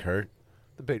Well, Frank Hurt?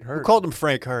 the big Who hurt. called him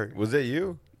Frank Hurt? Was that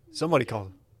you? Somebody called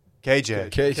him KJ,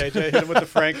 KJ hit him with the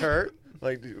Frank Hurt.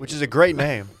 Like, which is a great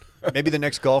name. Maybe the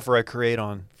next golfer I create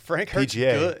on Frank Hurt's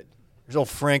PGA. good. There's old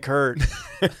Frank Hurt,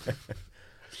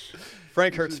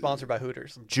 Frank Hurt's sponsored by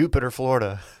Hooters. Jupiter,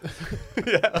 Florida.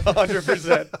 Yeah,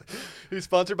 100%. He's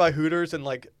sponsored by Hooters and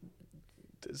like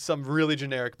some really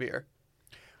generic beer.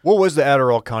 What was the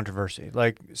Adderall controversy?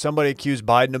 Like, somebody accused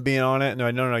Biden of being on it, and they're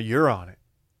like, no, you're on it.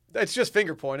 It's just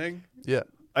finger pointing. Yeah.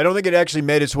 I don't think it actually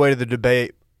made its way to the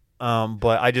debate,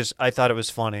 but I thought it was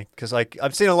funny because, like,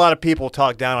 I've seen a lot of people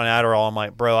talk down on Adderall. I'm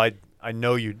like, bro, I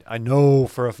know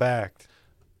for a fact.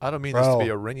 I don't mean this to Bro. be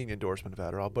a ringing endorsement of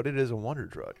Adderall, but it is a wonder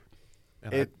drug.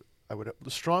 And I would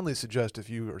strongly suggest if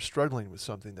you are struggling with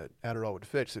something that Adderall would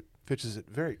fix, it fixes it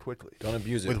very quickly. don't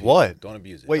abuse it. With people. what? Don't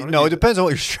abuse it. Wait, Don't no, it abuse depends on what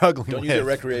you're struggling Don't with. use it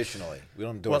recreationally. We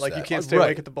don't endorse What, like that. you can't stay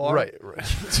awake at the bar? Right.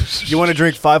 You want to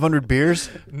drink 500 beers?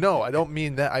 No, I don't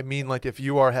mean that. I mean, like, if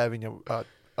you are having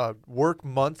a work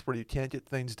month where you can't get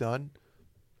things done,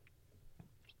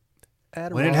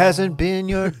 Adderall. When it hasn't been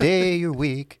your day, your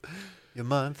week, your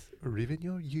month. Or even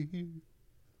your year.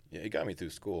 Yeah, it got me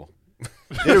through school.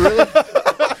 Did it really?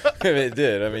 I mean, it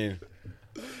did. I mean,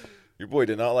 your boy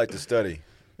did not like to study.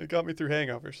 It got me through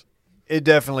hangovers. It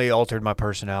definitely altered my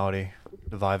personality,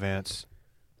 the Vyvanse.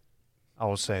 I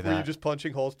will say that. Were you just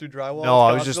punching holes through drywall? No,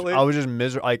 I constantly? was just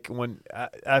miserable. Like when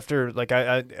after like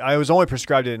I was only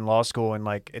prescribed it in law school, and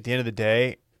like at the end of the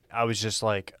day, I was just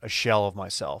like a shell of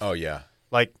myself. Oh yeah.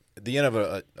 Like At the end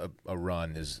of a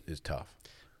run is tough.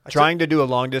 trying to do a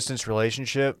long distance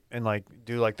relationship and like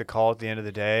do like the call at the end of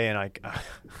the day, and I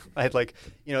had like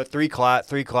three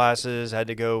classes, had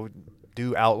to go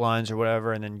do outlines or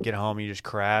whatever, and then get home, you just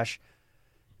crash,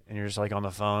 and you're just like on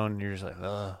the phone, and you're just like,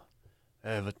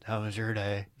 hey, but how was your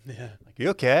day? Yeah. Like, you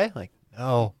okay? Like,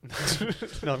 no,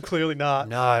 No, I'm clearly not.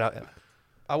 no, I don't.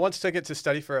 I once took it to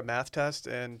study for a math test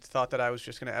and thought that I was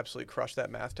just going to absolutely crush that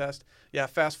math test. Yeah,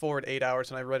 fast forward 8 hours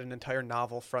and I read an entire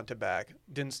novel front to back.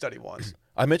 Didn't study once.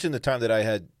 I mentioned the time that I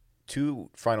had 2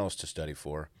 finals to study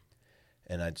for,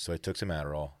 and so I took some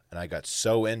Adderall, and I got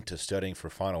so into studying for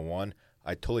final 1,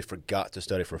 I totally forgot to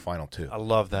study for final 2. I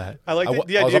love that. I like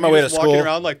the I was idea on my of way you to just walking school.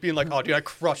 around like being like, oh, dude, I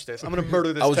crushed this. I'm going to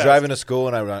murder this I was test. driving to school,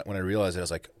 and when I realized it, I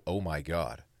was like, "Oh my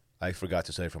god, I forgot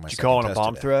to study for my." Did you second call in a test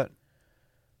bomb today. threat?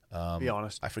 Be Be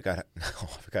honest. I forgot. No,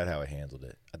 I forgot how I handled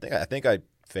it. I think I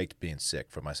faked being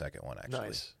sick for my second one. Actually,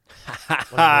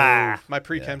 Nice. My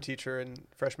pre-chem teacher in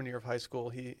freshman year of high school,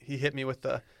 he hit me with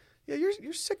the, yeah,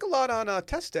 you're sick a lot on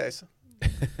test days.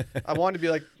 I wanted to be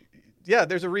like, yeah,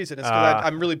 there's a reason. It's because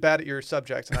I'm really bad at your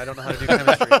subjects and I don't know how to do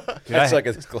chemistry. Dude, That's like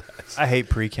a class. I hate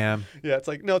pre-chem. Yeah, it's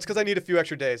like, no, it's because I need a few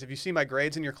extra days. If you see my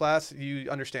grades in your class, you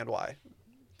understand why.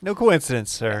 No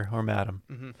coincidence, sir or madam.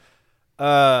 Mhm.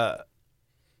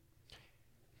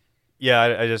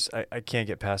 Yeah, I can't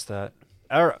get past that.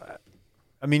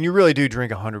 I mean, you really do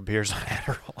drink 100 beers on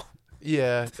Adderall.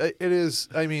 Yeah, it is.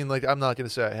 I mean, like, I'm not going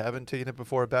to say I haven't taken it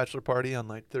before a bachelor party on,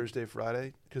 like, Thursday,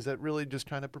 Friday, because that really just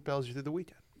kind of propels you through the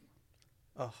weekend.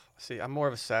 Oh, see, I'm more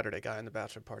of a Saturday guy in the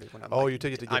bachelor party when I'm Oh, like, you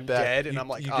take it to get I'm back. dead, and You- I'm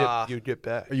like, you get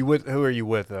back. Who are you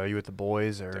with, though? Are you with the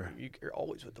boys or You're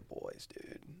always with the boys,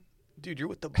 dude. Dude, you're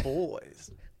with the boys.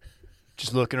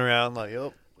 just looking around like,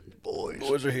 oh, boys.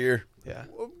 Boys are here. Yeah.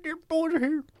 Your boys are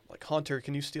here. Like, Hunter,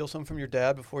 can you steal some from your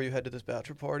dad before you head to this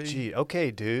bachelor party? Gee,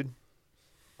 okay, dude.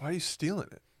 Why are you stealing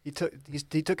it?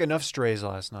 He took enough strays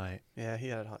last night. Yeah, he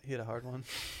had a hard one.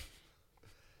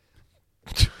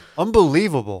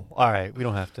 Unbelievable. All right, we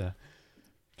don't have to.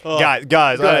 Oh,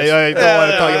 Guys, I don't want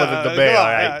to talk about the debate. All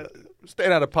right.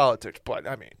 Staying out of politics, but,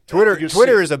 I mean.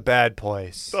 Twitter is a bad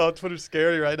place. Oh, Twitter's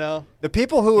scary right now. The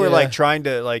people who are Yeah. like trying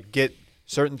to like get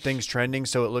certain things trending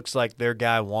so it looks like their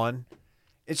guy won.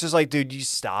 It's just like, dude, you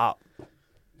stop.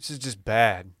 This is just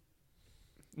bad.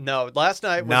 No, last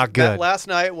night was Not good. Last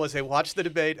night was a watch the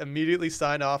debate, immediately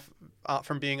sign off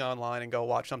from being online and go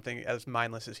watch something as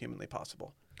mindless as humanly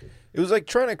possible. It was like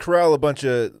trying to corral a bunch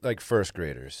of like first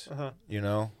graders. You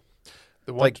know,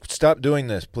 like stop doing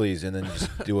this, please, and then just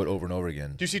do it over and over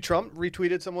again. Do you see Trump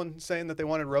retweeted someone saying that they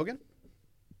wanted Rogan?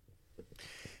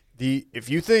 If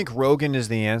you think Rogan is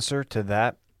the answer to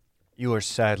that, you are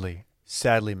sadly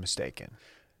mistaken.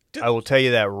 I will tell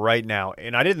you that right now.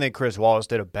 And I didn't think Chris Wallace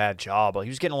did a bad job. He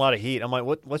was getting a lot of heat. I'm like,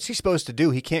 what's he supposed to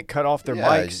do? He can't cut off their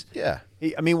mics. Yeah.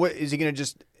 What is he going to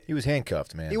just? He was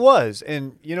handcuffed, man. He was.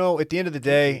 And, at the end of the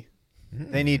day,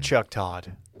 they need Chuck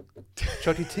Todd.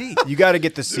 Chucky T. You got to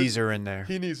get the Caesar in there.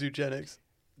 He needs eugenics.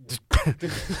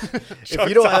 If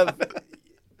you don't have,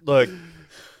 look,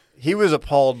 he was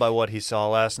appalled by what he saw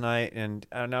last night, and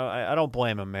I don't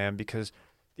blame him, man, because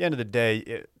at the end of the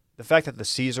day, the fact that the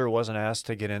Caesar wasn't asked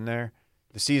to get in there,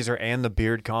 the Caesar and the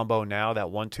beard combo now, that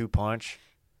 1-2 punch,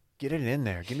 get it in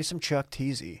there. Give me some Chuck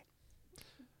Teasy.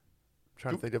 I'm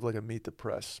trying to think of like a meet the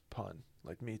press pun,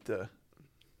 like meet the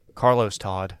Carlos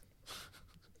Todd.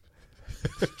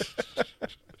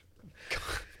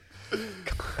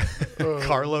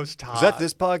 Carlos Todd. Was that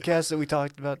this podcast that we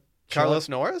talked about? Carlos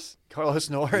Norris? Carlos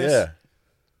Norris? Yeah.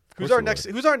 Who's our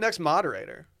next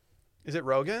moderator? Is it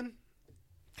Rogan?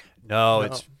 No,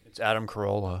 it's Adam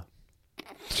Carolla.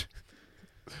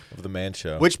 Of the Man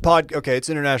Show. Okay, it's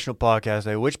International Podcast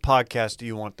Day. Which podcast do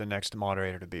you want the next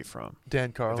moderator to be from?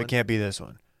 Dan Carlin. If it can't be this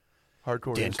one.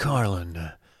 Hardcore Dan history.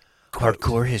 Carlin.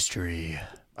 Hardcore history.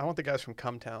 I want the guys from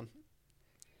Cumtown.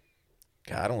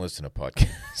 God, I don't listen to podcasts,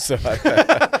 so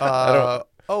I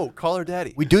don't. Call Her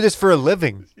Daddy. We do this for a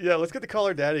living. Yeah, let's get the Call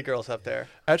Her Daddy girls up there.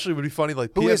 Actually, it would be funny.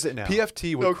 Like Who is it now?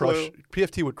 PFT would No crush. clue.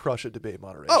 PFT would crush a debate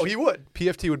moderation. Oh, he would.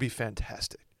 PFT would be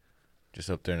fantastic. Just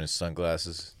up there in his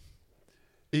sunglasses.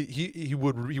 He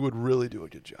would really do a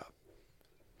good job.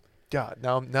 God,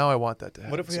 now I want that to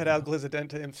happen. What if we had Al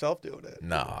Glizadenta himself doing it?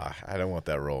 Nah, I don't want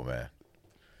that role, man.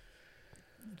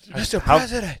 Mr.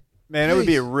 President. Man, it would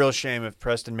be a real shame if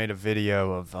Preston made a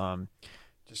video of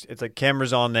it's like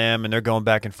cameras on them and they're going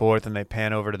back and forth and they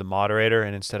pan over to the moderator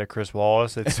and instead of Chris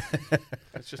Wallace, it's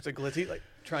It's just a Glizzy like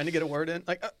trying to get a word in.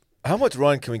 Like, How much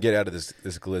run can we get out of this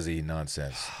glizzy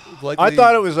nonsense? I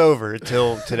thought it was over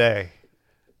until today.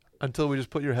 Until we just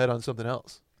put your head on something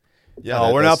else. Yeah,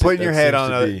 no, we're not putting your head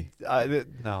on a.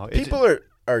 No, People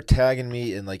are tagging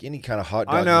me in like any kind of hot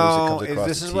dog I news know. that comes across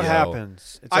This the is what TL.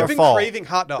 happens. It's I've our been fault. craving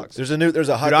hot dogs. There's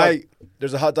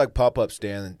a hot dog pop-up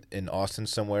stand in Austin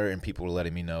somewhere, and people are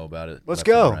letting me know about it. Let's left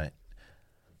go. and right.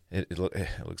 It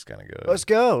looks kind of good. Let's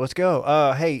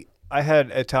go. Hey, I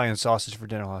had Italian sausage for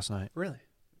dinner last night. Really?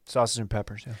 Sausage and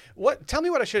peppers. Yeah. What? Tell me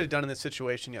what I should have done in this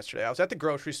situation yesterday. I was at the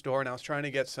grocery store and I was trying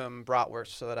to get some bratwurst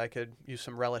so that I could use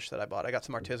some relish that I bought. I got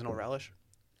some artisanal relish.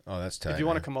 Oh, that's tight. If you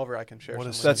want to come over, I can share What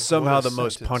some. is with That's you. somehow What a the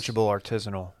most sentence. punchable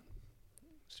artisanal.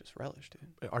 It's just relish,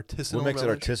 dude. Artisanal. What makes it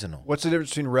relish? artisanal? What's the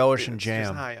difference between relish and It's just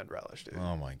jam? high-end relish, dude.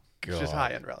 Oh my god. It's just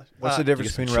high-end relish. What's the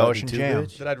difference you get some between relish and chutney too, jam?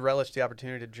 bitch? That I'd relish the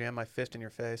opportunity to jam my fist in your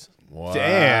face. Wow,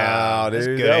 Damn, that's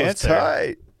dude, good that answer. was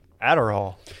tight.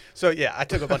 Adderall. So yeah, I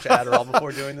took a bunch of Adderall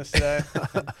before doing this today.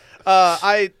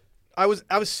 I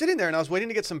was sitting there and I was waiting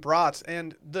to get some brats,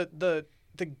 and the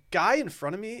guy in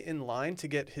front of me in line to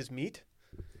get his meat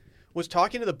was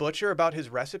talking to the butcher about his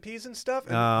recipes and stuff.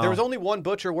 And Oh. there was only one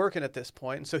butcher working at this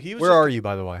point, and so he was. Where are you,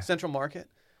 by the way? Central Market.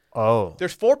 Oh.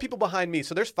 There's 4 people behind me,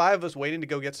 so there's 5 of us waiting to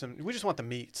go get some. We just want the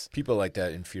meats. People like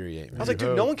that infuriate me. I was like,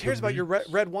 dude, no one cares about your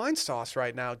red wine sauce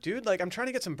right now, dude. Like, I'm trying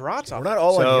to get some brats off. we're not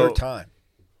all So- on your time.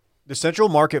 The Central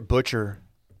Market butcher,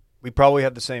 we probably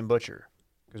have the same butcher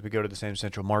because we go to the same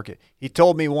Central Market. He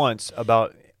told me once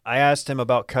I asked him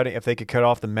about cutting, if they could cut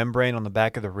off the membrane on the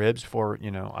back of the ribs before,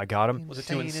 I got him. Was it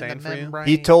too insane for you?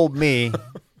 He told me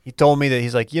that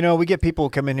he's like, we get people who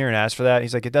come in here and ask for that.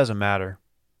 He's like, it doesn't matter.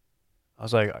 I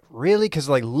was like, really? Because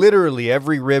like literally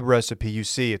every rib recipe you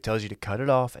see, it tells you to cut it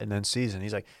off and then season.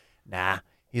 He's like, nah.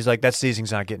 He's like, that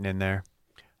seasoning's not getting in there.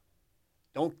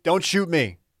 Don't shoot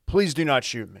me. Please do not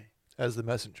shoot me. As the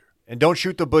messenger. And don't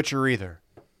shoot the butcher either.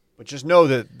 But just know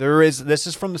that this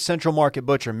is from the Central Market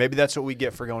butcher. Maybe that's what we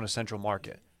get for going to Central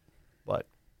Market. But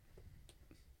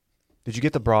did you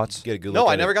get the brats? Get a good No, look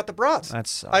I at never it. got the brats. That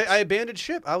sucks. I abandoned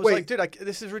ship. I was Wait. like, dude,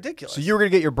 this is ridiculous. So you were going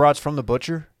to get your brats from the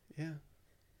butcher? Yeah.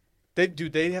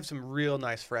 They have some real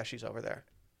nice freshies over there.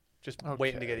 Just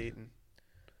waiting to get eaten.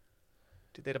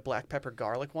 Dude, they had a black pepper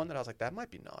garlic one that I was like, that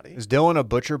might be naughty. Is Dylan a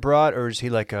butcher brat or is he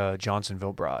like a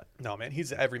Johnsonville brat? No, man,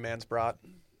 he's every man's brat.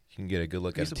 You can get a good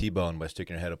look at a T-bone by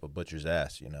sticking your head up a butcher's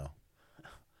ass,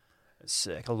 That's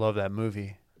sick. I love that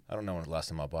movie. I don't know when the last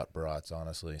time I bought Brats,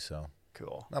 honestly. So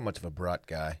Cool. not much of a Brat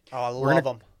guy. Oh, I We're love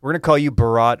gonna- them. We're gonna call you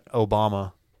Barack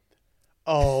Obama.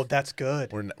 Oh, that's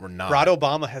good. We're not. Brat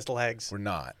Obama has legs. We're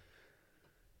not.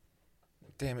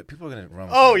 Damn it! People are gonna run.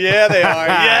 Oh, yeah, they are.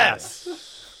 Yes.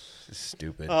 This is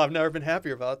stupid. Oh, I've never been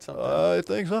happier about something. I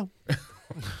think so.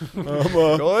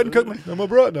 Go ahead and cook me. I'm a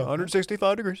Brat now.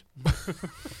 165 degrees.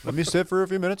 Let me sit for a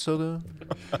few minutes so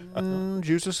the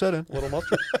juices set in. Little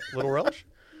mustard, little relish,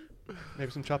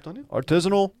 maybe some chopped onion.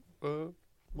 Artisanal,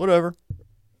 whatever.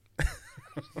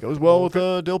 Goes well with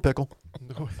dill pickle.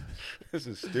 This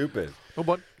is stupid. No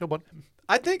bun.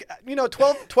 I think,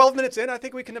 12 minutes in, I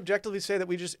think we can objectively say that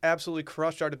we just absolutely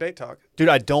crushed our debate talk. Dude,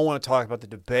 I don't want to talk about the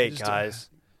debate, Just guys.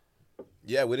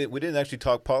 Yeah, we didn't actually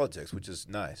talk politics, which is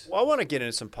nice. Well, I want to get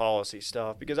into some policy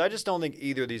stuff because I just don't think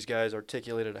either of these guys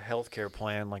articulated a healthcare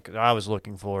plan like I was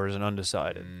looking for as an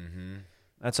undecided. Mm-hmm.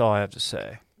 That's all I have to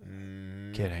say.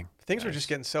 Kidding. Things were just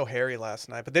getting so hairy last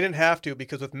night, but they didn't have to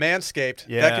because with Manscaped, that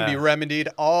Yeah. can be remedied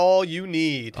all you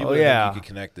need. Oh, yeah. You could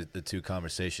connect the two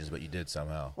conversations, but you did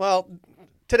somehow. Well,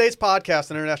 today's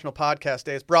podcast, an International Podcast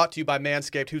Day, is brought to you by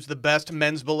Manscaped, who's the best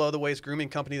men's below-the-waist grooming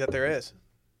company that there is.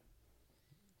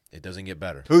 It doesn't get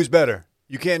better. Who's better?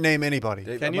 You can't name anybody.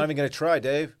 Dave, Can I'm you? not even gonna try,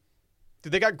 Dave.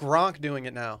 Dude, they got Gronk doing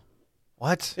it now.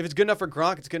 What? If it's good enough for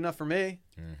Gronk, it's good enough for me.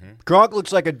 Gronk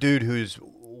looks like a dude who's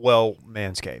well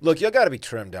manscaped. Look, you got to be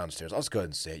trimmed downstairs. I'll just go ahead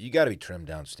and say it. You got to be trimmed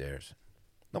downstairs.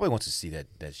 Nobody wants to see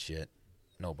that shit.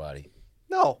 Nobody.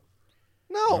 No.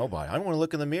 Nobody. I don't want to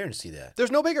look in the mirror and see that.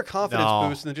 There's no bigger confidence No.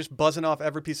 boost than just buzzing off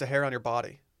every piece of hair on your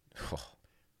body.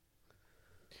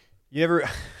 You ever?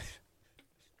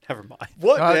 Never mind.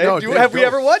 What, Dave? no, Dave, Have we go.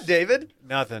 ever what, David?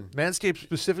 Nothing. Manscaped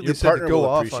specifically Your said to partner go will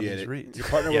off on appreciate these it. reads. Your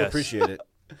partner will Yes. appreciate it.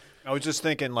 I was just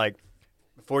thinking, like,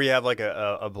 before you have like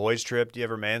a boys trip, do you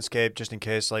ever manscape just in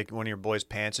case like one of your boys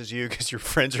pantses you because your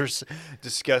friends are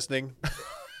disgusting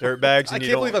dirtbags? I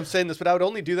can't believe I'm saying this, but I would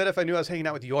only do that if I knew I was hanging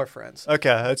out with your friends. Okay,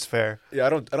 that's fair. Yeah, I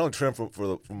don't trim for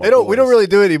my We don't boys. really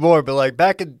do it anymore, but like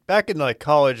back in like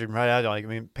college and right out, like I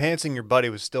mean, pantsing your buddy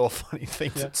was still a funny thing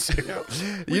to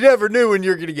do. You never knew when you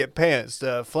were gonna get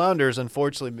pantsed. Flounder's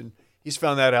unfortunately he's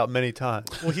found that out many times.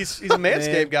 Well, he's a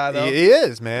Manscaped guy, though. He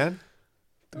is, man.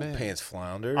 Don't pants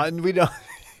flounder. We don't.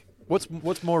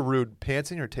 What's more rude,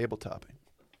 pantsing or tabletopping?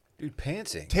 Dude,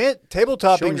 pantsing.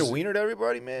 Tabletop Showing your wiener to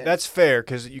everybody, man. That's fair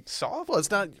because you Soft? Well, it's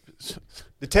not.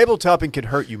 the tabletopping could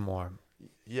hurt you more,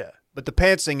 Yeah. but the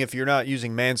pantsing, if you're not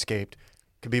using Manscaped,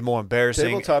 could be more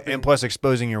embarrassing Tabletoping and plus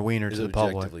exposing your wiener is to the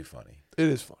public. objectively funny It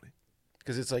is funny.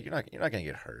 because it's like you're not gonna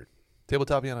get hurt.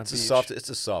 Tabletopping on a It's beach. it's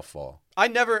a soft fall. I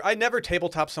never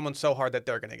tabletop someone so hard that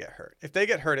they're going to get hurt. If they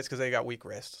get hurt, it's because they got weak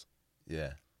wrists.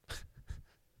 Yeah.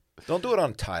 Don't do it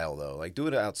on tile though. Like do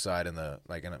it outside in the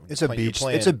like. In a, It's a play- you're beach.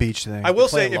 playing- It's a beach thing. I will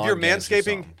say, playing if lawn you're games or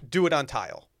manscaping, something. do it on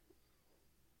tile.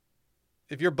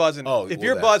 If you're buzzing, Oh, if well,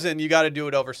 you're that- buzzing, you got to do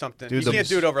it over something. Dude, you can't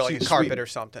do it over like a sweet. carpet or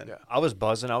something. Yeah. I was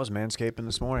buzzing. I was manscaping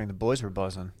this morning. The boys were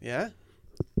buzzing. Yeah?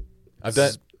 I've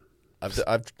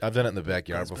done it in the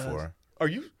backyard before. Are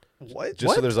you what?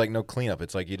 Just so there's like no cleanup.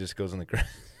 It's like he just goes in the grass.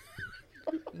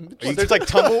 What, there's like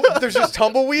there's just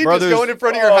tumbleweed Bro, just there's- going in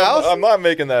front of your house. I'm not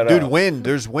making that Dude, up. wind.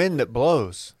 There's wind that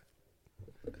blows.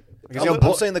 Because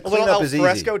I'm saying the a little cleanup is easy.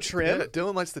 alfresco trim. Yeah,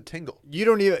 Dylan likes the tingle. you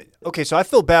don't even. Okay, so I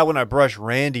feel bad when I brush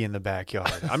Randy in the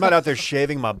backyard. I'm not out there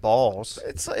shaving my balls.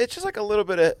 It's just like a little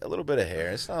bit of hair.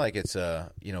 It's not like it's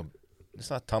it's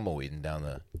not tumbleweeding down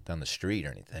the street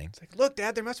or anything. It's like, look,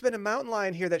 Dad, there must have been a mountain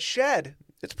lion here that shed.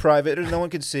 It's private. No one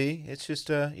can see. It's just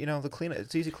the cleanup.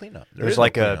 It's easy cleanup. There There's is no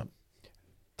like cleanup. a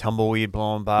tumbleweed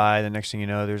blowing by. The next thing you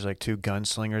know, there's like two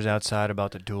gunslingers outside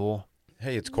about to duel.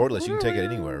 Hey, it's cordless. You can take it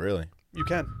anywhere, really. You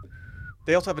can.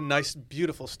 They also have a nice,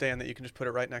 beautiful stand that you can just put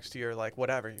it right next to your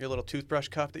your little toothbrush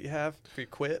cup that you have for your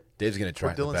quit. Dave's gonna try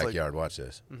it in the Dylan's like- backyard. Watch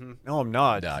this. No, I'm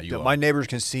not. Nah, you My are. neighbors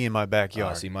can see in my Oh,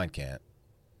 backyard. see, mine can't.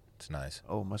 It's nice.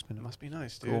 Oh, must be Must be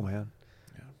nice, dude. cool, man.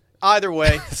 Either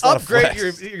way, not a upgrade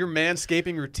your flex.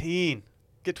 manscaping routine.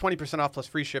 Get 20% off plus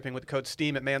free shipping with the code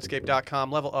STEAM at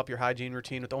manscaped.com. Level up your hygiene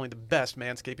routine with only the best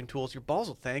manscaping tools. Your balls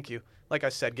will thank you. Like I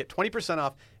said, get 20%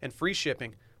 off and free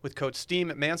shipping with code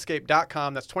STEAM at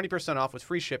manscaped.com. That's 20% off with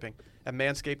free shipping at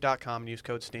manscaped.com and use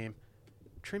code STEAM.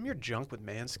 Trim your junk with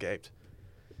Manscaped.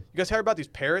 You guys heard about these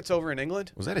parrots over in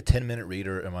England? Was that a 10-minute read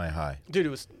or am I high?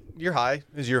 Dude, you're high.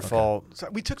 It's your fault. So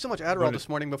we took so much Adderall this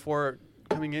morning before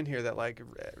coming in here that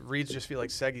reads just feel like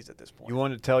seggies at this point. You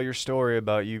wanted to tell your story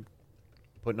about you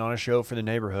putting on a show for the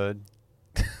neighborhood.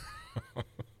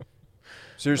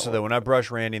 Seriously though, when I brush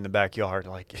Randy in the backyard,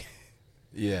 like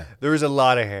Yeah, there is a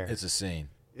lot of hair. it's a scene.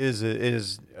 It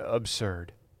is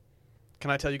absurd.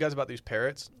 Can I tell you guys about these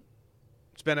parrots?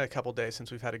 It's been a couple days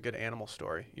since we've had a good animal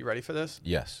story. You ready for this?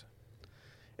 Yes.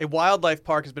 A wildlife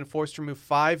park has been forced to remove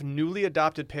 5 newly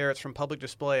adopted parrots from public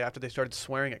display after they started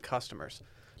swearing at customers.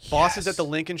 Bosses at the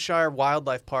Lincolnshire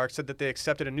Wildlife Park said that they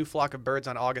accepted a new flock of birds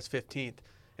on August 15th,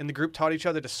 and the group taught each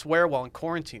other to swear while in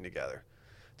quarantine together.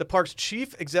 The park's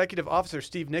chief executive officer,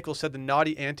 Steve Nichols, said the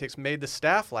naughty antics made the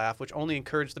staff laugh, which only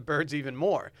encouraged the birds even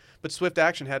more. But swift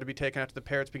action had to be taken after the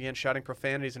parrots began shouting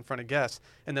profanities in front of guests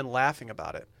and then laughing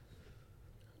about it.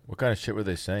 What kind of shit were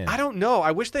they saying? I don't know.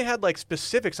 I wish they had like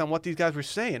specifics on what these guys were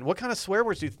saying. What kind of swear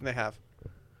words do you think they have?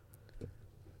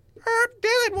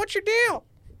 Dylan, what's your deal?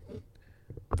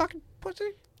 Fucking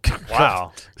pussy.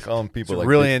 Wow. Calling people It's like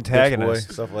really bitch antagonist.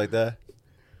 boy, stuff like that.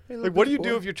 Like, what do you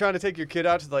do if you're trying to take your kid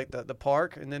out to like the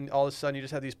park, and then all of a sudden you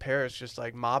just have these parrots just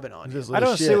like mobbing on you? Just I little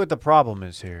don't see shit. what the problem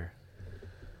is here.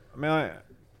 I mean,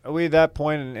 are we at that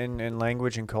point in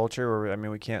language and culture where, I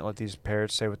mean, we can't let these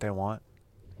parrots say what they want?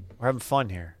 We're having fun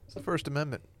here. It's the First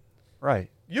Amendment. Right.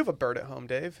 You have a bird at home,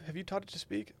 Dave. Have you taught it to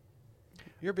speak?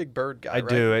 You're a big bird guy, I right?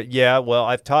 do. Yeah, well,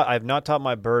 I've not taught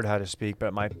my bird how to speak,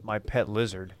 but my pet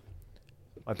lizard.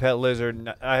 My pet lizard,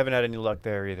 I haven't had any luck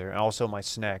there either. And also my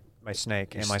snake,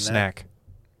 and my snack.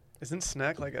 Isn't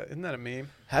snack like isn't that a meme?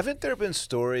 Haven't there been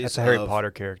stories That's a Harry Potter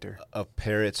character. of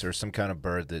parrots or some kind of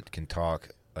bird that can talk,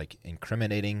 like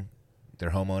incriminating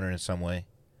their homeowner in some way?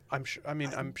 I'm sure. I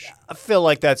mean, I'm sure. I feel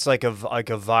like that's like a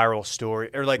viral story,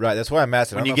 or like Right, that's why I'm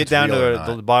asking. when I you don't know if get down it's to real or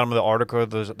the not. bottom of the article,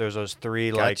 there's those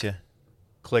 3 like Gotcha.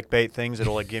 clickbait things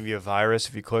that'll like give you a virus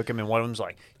if you click them, and one of them's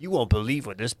like, "You won't believe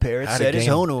what this parrot How to said his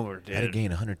gain- homeowner How to did." gain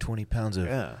 120 pounds of,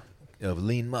 Yeah, of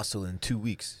lean muscle in 2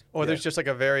 weeks. Or there's just like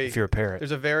a very. if you're a parrot.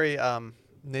 There's a very.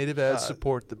 Native ads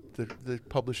support the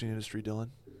publishing industry, Dylan.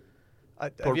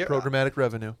 Have Pro- you- programmatic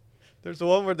revenue. There's the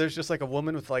one where there's just like a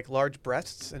woman with like large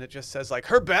breasts, and it just says like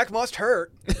her back must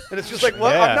hurt, and it's just like,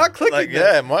 what? Yeah. I'm not clicking. Like, this.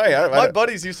 yeah, my My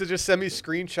buddies used to just send me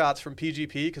screenshots from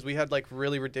PGP because we had like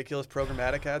really ridiculous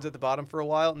programmatic ads at the bottom for a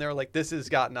while, and they were like, "This has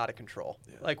gotten out of control."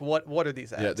 Like, what are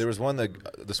these ads? Yeah, there was one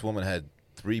that this woman had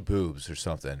 3 boobs or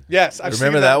something. Yes, I've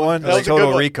Remember seen that one? That was Like a good Total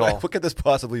one. Recall. Like, what could this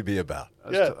possibly be about?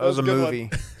 Yeah, that was a a good one. movie.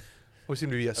 We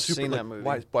seem to be a super. seen like, that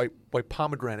movie. why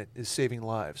pomegranate is saving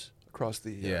lives across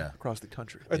the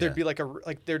country. Or there'd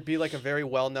Yeah. be like a very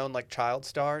well known like child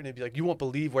star, and it'd be like, you won't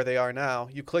believe where they are now.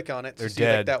 You click on it to They're see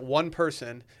like dead. that one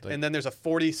person, Like- and then there's a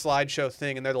 40 slideshow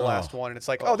thing, and they're the last Oh. one, and it's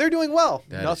like, oh, they're doing well.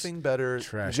 That is Nothing better.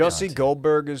 trash. Did y'all see content.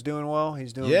 Goldberg is doing well?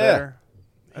 He's doing Yeah. better.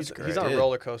 He's great. on a Yeah.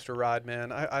 roller coaster ride,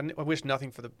 man. I wish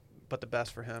nothing but the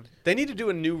best for him. They need to do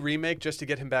a new remake just to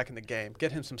get him back in the game,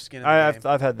 get him some skin in the game.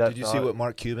 I've had that. Did you see thought. what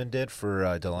Mark Cuban did for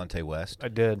Delonte West? I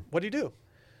did? What do you do?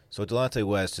 So Delonte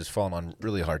West has fallen on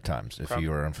really hard times, if Okay.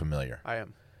 you are unfamiliar. I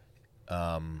am.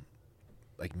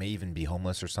 Like may even be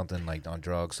homeless or something, like on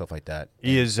drugs, stuff like that.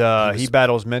 He And is. was- He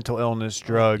battles mental illness,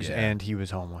 drugs, Yeah. and he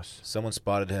was homeless. Someone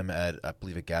spotted him at, I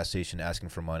believe, a gas station asking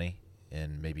for money,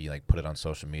 and maybe like put it on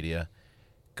social media.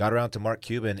 Got around to Mark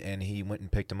Cuban, and he went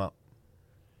and picked him up.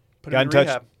 Put Got him in in touch.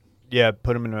 rehab. Yeah,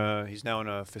 put him in a. He's now in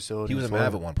a facility. He was a in Florida.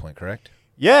 Mav at one point, correct?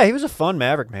 Yeah, he was a fun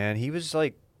Maverick, man. He was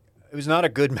like, it was not a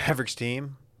good Mavericks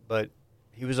team, but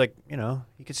he was like,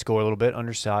 he could score a little bit,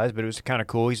 undersized, but it was kind of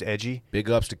cool. He's edgy. Big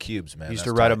ups to Cubes, man. He used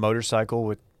That's to ride a tight. motorcycle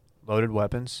with loaded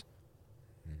weapons.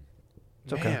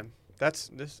 It's okay. Man, that's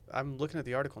this. I'm looking at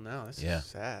the article now. This Yeah. is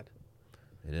sad.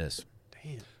 It is.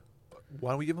 Damn.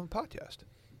 Why don't we give him a podcast?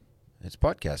 It's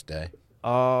podcast day.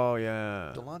 Oh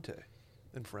yeah. Delonte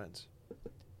and friends.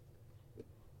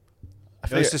 I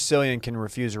No figure- Sicilian can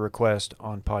refuse a request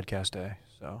on podcast day.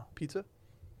 So Pizza?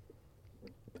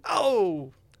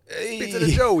 Oh, Pizza to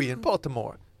Joey in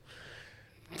Baltimore.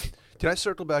 Can I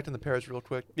circle back to the Parrots real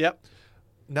quick? yep.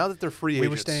 Now that they're free agents. We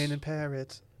were staying in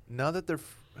Parrots. Now that they're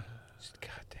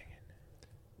God dang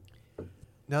it.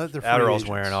 now that they're free Adderall's agents,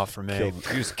 wearing off for me. You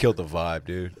just killed the vibe,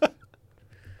 dude.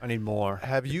 I need more.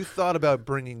 Have you thought about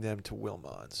bringing them to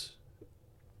Wilmots?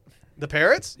 The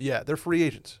Parrots? Yeah, they're free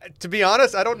agents. To be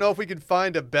honest, I don't know if we could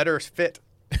find a better fit.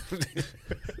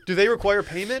 Do they require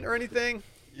payment or anything?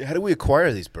 Yeah, how do we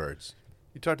acquire these birds?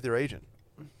 You talk to their agent.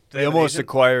 Do They have an almost agent?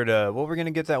 acquired. What were we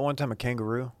gonna get that one time? A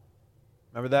kangaroo.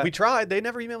 Remember that? We tried. They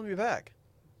never emailed me back.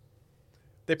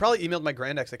 They probably emailed my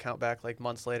Grandex account back like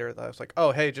months later. I was like,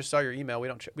 "Oh, hey, just saw your email. We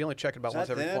don't. We only check it about once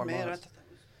every 4 months."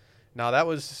 No, that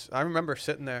was. I remember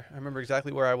sitting there. I remember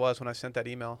exactly where I was when I sent that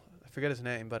email. I forget his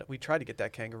name, but we tried to get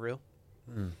that kangaroo.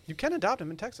 You can adopt him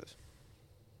in Texas,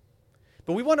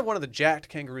 but we wanted one of the jacked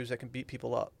kangaroos that can beat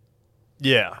people up.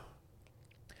 Yeah.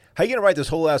 How you gonna write this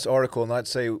whole ass article and not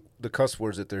say the cuss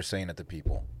words that they're saying at the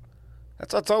people?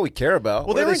 That's all we care about. Well,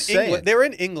 What they are were they in saying? England. They were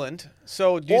in England.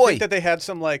 So do you Oi. think that they had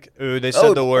some like? Ooh, they said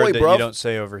Oh, the word oi, that bruv. you don't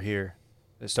say over here.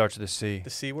 It starts with a C. The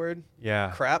C word?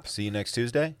 Yeah. Crap? See you next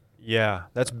Tuesday. Yeah.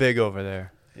 That's big over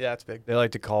there. Yeah, it's big. They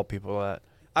like to call people that.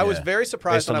 I was Yeah. very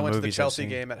surprised Based on when I the went to the movies I've Chelsea seen.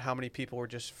 game at how many people were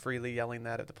just freely yelling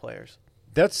that at the players.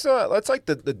 That's like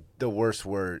the worst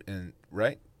word in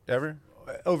right ever.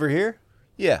 Over here?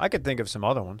 Yeah, I could think of some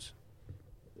other ones.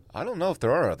 I don't know if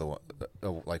there are other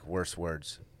like worse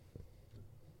words.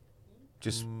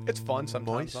 Just It's fun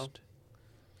sometimes, Moist.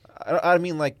 I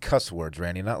mean like cuss words,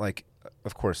 Randy. Not like,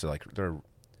 of course, there are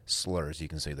slurs you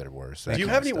can say that are worse. Do you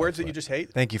have any words that you just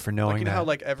hate? Thank you for knowing Like, you know that. how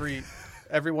like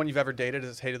everyone you've ever dated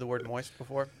has hated the word moist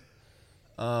before?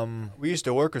 We used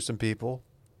to work with some people.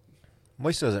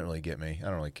 Moist doesn't really get me. I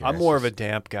don't really care. I'm It's more of a just-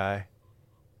 damp guy.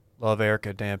 Love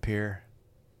Erica Dampier.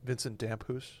 Vincent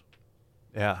Damphus,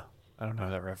 Yeah. I don't know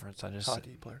that reference. I just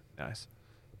hockey player. nice.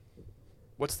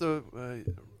 What's the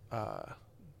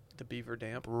The beaver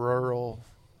damp. rural?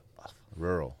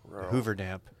 rural. Hoover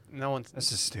damp. No one's.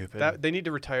 This is stupid. They need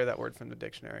to retire that word from the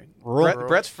dictionary. Rural.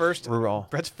 Brett's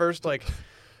first like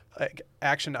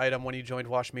action item when he joined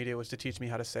Wash Media was to teach me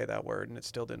how to say that word, and it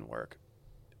still didn't work.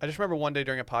 I just remember one day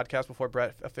during a podcast before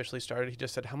Brett officially started, he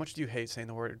just said, "How much do you hate saying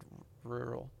the word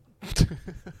rural?"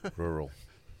 Rural.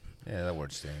 Yeah, that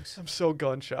word stinks. I'm so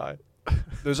gun shy.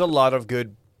 There's a lot of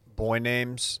good boy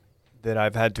names that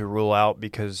I've had to rule out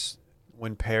because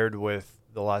when paired with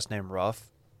the last name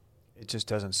Ruff, it just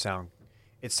doesn't sound.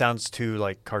 It sounds too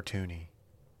like cartoony,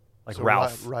 like So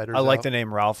Ralph. Riders I like out? the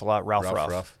name Ralph a lot. Ralph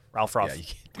Ruff. Ruff. Yeah, you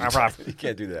can't do Ralph that. Ruff. You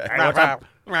can't do that. Ralph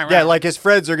Ruff. Yeah, like his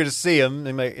friends are gonna see him,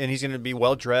 and he's gonna be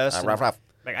well dressed. Ruff, Ruff.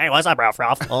 Like, hey, what's up, Ralph?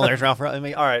 Ralph. Oh, there's Ralph. Ralph. I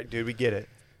mean, all right, dude, we get it.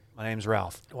 My name's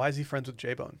Ralph. Why is he friends with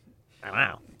J-Bone? I don't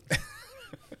know.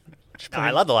 No,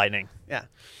 I love the lightning. Yeah.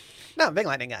 No, big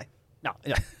lightning guy. No,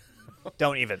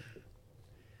 don't even.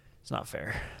 It's not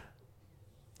fair.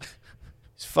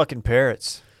 It's fucking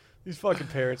parrots. These fucking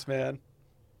parrots, man.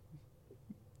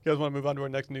 You guys want to move on to our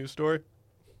next news story?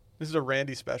 This is a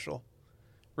Randy special.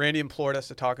 Randy implored us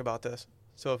to talk about this.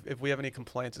 So if we have any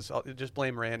complaints, just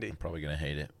blame Randy. I'm probably gonna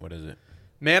hate it. What is it?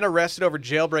 Man arrested over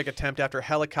jailbreak attempt after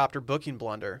helicopter booking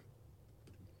blunder.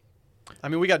 I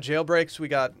mean, we got jailbreaks, we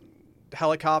got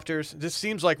helicopters. This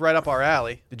seems like right up our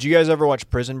alley. Did you guys ever watch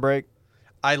Prison Break?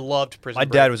 I loved Prison My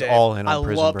Break. dad was Dave. all in on I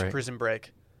Prison loved Break. Prison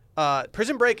Break.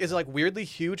 Prison Break is like weirdly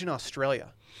huge in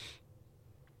Australia.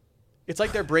 It's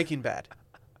like they're Breaking Bad.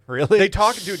 Really? They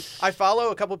talk, dude. I follow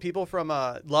a couple people from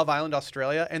Love Island,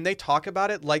 Australia, and they talk about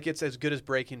it like it's as good as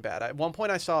Breaking Bad. At one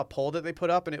point, I saw a poll that they put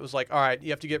up, and it was like, all right,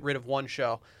 you have to get rid of one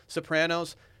show: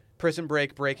 Sopranos, Prison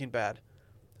Break, Breaking Bad.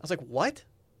 I was like, what?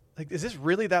 Like, is this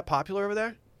really that popular over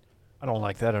there? I don't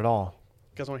like that at all.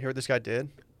 You guys want to hear what this guy did?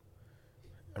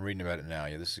 I'm reading about it now.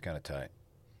 Yeah, this is kind of tight.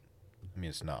 I mean,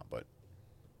 it's not, but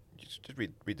just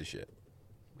read the shit.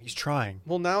 He's trying.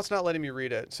 Well, now it's not letting me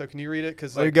read it. So can you read it?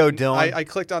 Because Way to go, Dylan. I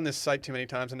clicked on this site too many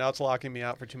times, and now it's locking me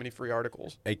out for too many free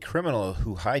articles. A criminal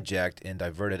who hijacked and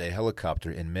diverted a helicopter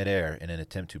in midair in an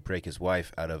attempt to break his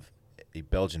wife out of a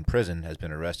Belgian prison has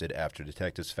been arrested after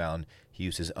detectives found he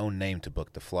used his own name to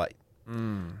book the flight.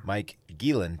 Mike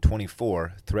Gielan,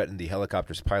 24, threatened the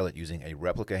helicopter's pilot using a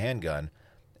replica handgun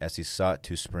as he sought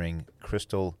to spring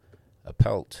Crystal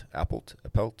Appelt,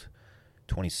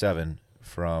 27,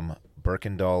 from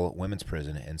Berkendal Women's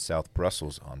Prison in South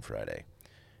Brussels on Friday.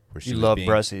 Where You love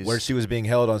Brussies. Where she was being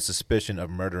held on suspicion of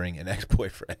murdering an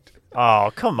ex-boyfriend.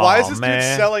 Oh, come on, Why is this man.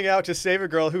 dude selling out to save a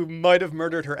girl who might have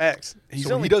murdered her ex?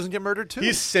 So he doesn't get murdered too.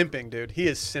 He's simping, dude. He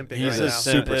is simping He's right a now.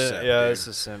 super simp, Yeah, dude. it's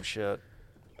a simp shit.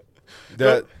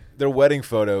 Their wedding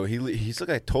photo, he's like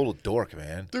a total dork,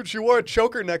 man. Dude, she wore a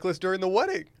choker necklace during the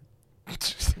wedding.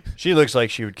 She looks like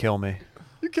she would kill me.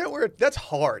 You can't wear it. That's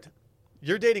hard.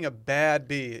 You're dating a bad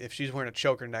bee if she's wearing a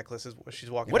choker necklace as she's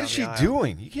walking What down is she the aisle.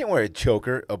 doing? You can't wear a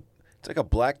choker. It's like a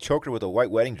black choker with a white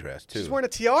wedding dress, too. She's wearing a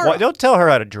tiara. Why, don't tell her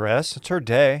how to dress. It's her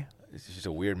day. It's just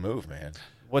a weird move, man.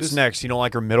 What's next? You don't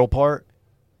like her middle part?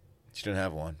 She didn't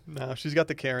have one. No, she's got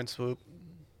the Karen swoop.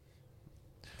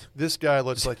 This guy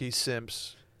looks like he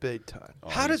simps big time.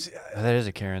 How does... That is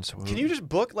a Karen swoop. Can you just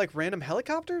book, like, random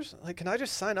helicopters? Like, can I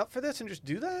just sign up for this and just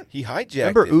do that? He hijacked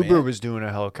Remember it, Uber man. was doing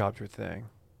a helicopter thing.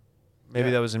 Maybe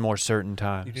Yeah. that was in more certain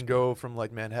times. You can go from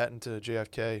like Manhattan to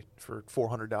JFK for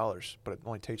 $400, but it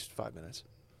only takes 5 minutes.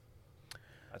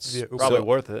 That's Yeah, probably so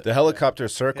worth it. The helicopter Yeah,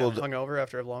 circled hungover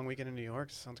after a long weekend in New York.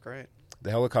 Sounds great. the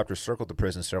helicopter circled the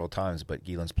prison several times, but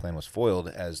Gielan's plan was foiled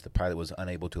as the pilot was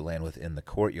unable to land within the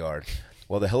courtyard.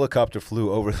 While the helicopter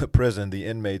flew over the prison, the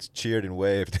inmates cheered and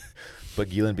waved, but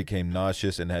Gielan became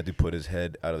nauseous and had to put his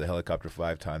head out of the helicopter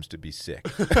 5 times to be sick.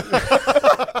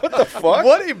 What the fuck?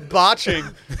 What a botching.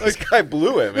 This guy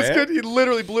blew it, man. He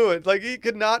literally blew it. Like, he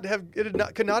could not have...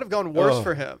 could not have gone worse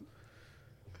for him.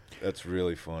 That's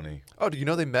really funny. Oh, do you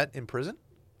know they met in prison?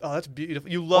 Oh, that's beautiful.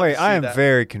 You love Wait, to see I am that.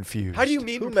 very confused. How do you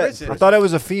meet Who in met in prison? I thought it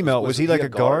was a female. Was Was he he like a a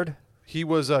guard? He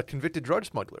was a convicted drug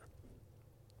smuggler.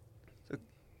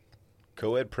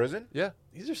 Co-ed prison? Yeah.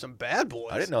 These are some bad boys.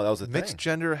 I didn't know that was a Mixed thing.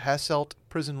 gender Hasselt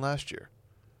prison last year.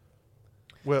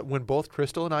 When both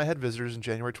Crystal and I had visitors in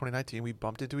January 2019, we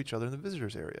bumped into each other in the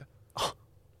visitors area.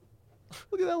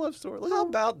 Look at that love story. How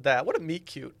about that? What a meet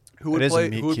cute. Who would It is a play?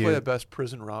 meet Who would play cute. the best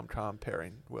prison rom-com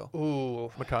pairing? Will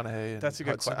Ooh, McConaughey and that's a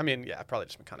good Hudson? question. I mean, yeah, probably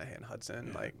just McConaughey and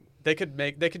Hudson. Like they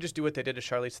could just do what they did to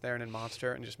Charlize Theron in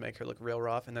Monster and just make her look real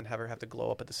rough, and then have her have to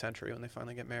glow up at the Century when they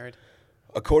finally get married.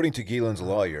 According to Gielan's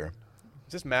lawyer,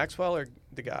 Is this Maxwell or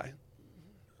the guy?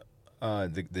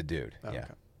 the dude, Oh, yeah.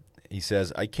 okay. He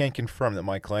says, I can't confirm that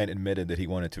my client admitted that he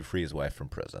wanted to free his wife from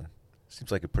prison.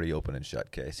 Seems like a pretty open and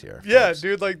shut case here. Yeah, folks.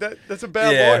 dude, like that's a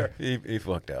bad lawyer. He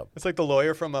fucked up. It's like the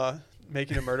lawyer from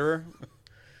Making a Murderer.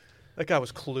 That guy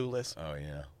was clueless. Oh,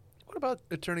 yeah. What about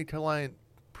attorney-client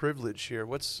privilege here?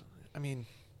 Even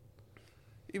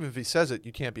if he says it,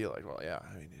 you can't be like, well, yeah.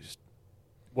 I mean, you just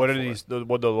What did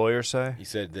what the lawyer say? He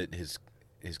said that his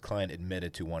client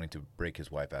admitted to wanting to break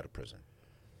his wife out of prison.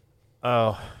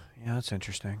 Oh, yeah, that's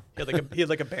interesting. He had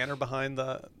like a banner behind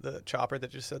the chopper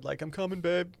that just said like, "I'm coming,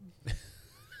 babe.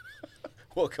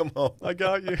 Welcome home. I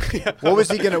got you." Yeah. What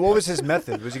was his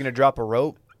method? Was he gonna drop a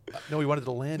rope? no. He wanted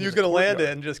to land. He was in the gonna land it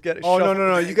courtyard. and just get it. Oh no shuffled.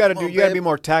 no no! You gotta Come on, you gotta be babe.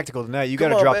 more tactical than that. You Come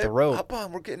gotta on, drop babe. the rope. Hop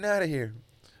on, we're getting out of here.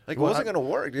 Like, Well, it wasn't going to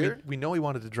work, dude. We know he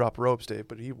wanted to drop ropes, Dave,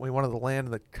 but he wanted to land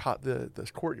in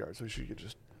the courtyard so she could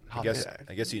just hop in.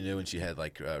 I guess he knew when she had,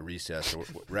 like, recess or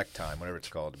rec time, whatever it's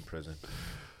called in prison.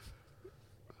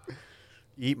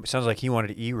 Sounds like he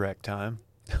wanted to erect time.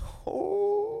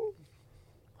 Oh.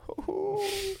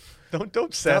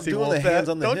 Don't sassy doing wolf the that. hands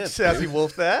on the Don't hip. sassy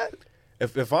wolf that.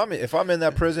 If I'm in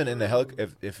that prison and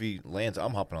if he lands,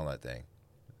 I'm hopping on that thing.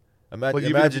 Well,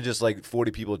 Imagine just like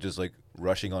 40 people just like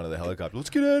rushing onto the helicopter. Let's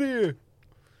get out of here.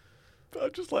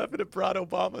 I'm just laughing at Brat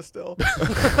Obama still.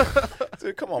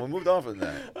 Dude, come on, we moved on from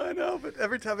that. I know, but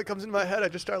every time it comes in my head, I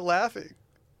just start laughing.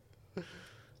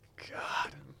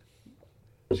 God.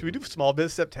 Should we do Small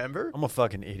Biz September? I'm a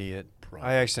fucking idiot.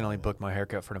 I accidentally booked my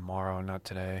haircut for tomorrow, not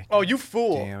today. Oh, you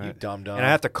fool. Damn it. You dumb. And I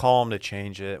have to call him to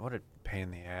change it. What a pain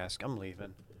in the ass. I'm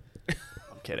leaving. I'm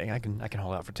kidding. I can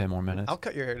hold out for 10 more minutes. I'll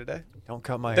cut your hair today. Don't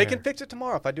cut my They hair. can fix it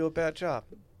tomorrow if I do a bad job.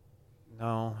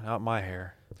 No, not my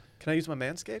hair. Can I use my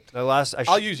Manscaped? The last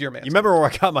I'll use your Manscaped. You remember where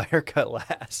I got my haircut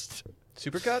last?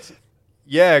 Supercuts?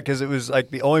 Yeah, because it was like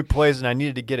the only place, and I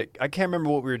needed to get it. I can't remember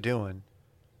what we were doing,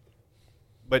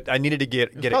 but I needed to get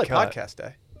it Probably cut. podcast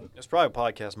day. It's probably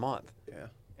podcast month. Yeah.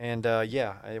 And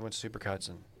yeah, I went to Supercuts,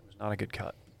 and it was not a good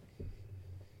cut.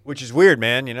 Which is weird,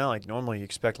 man. You know, like normally you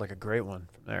expect like a great one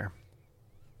from there.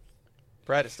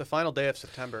 Brad, it's the final day of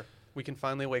September. We can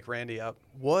finally wake Randy up.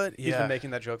 What? He's been making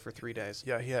that joke for 3 days.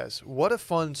 Yeah, he has. What a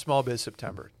fun Small Biz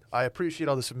September. I appreciate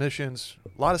all the submissions.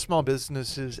 A lot of small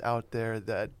businesses out there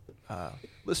that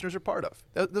listeners are part of.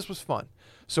 This was fun.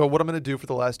 So what I'm going to do for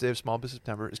the last day of Small Biz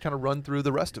September is kind of run through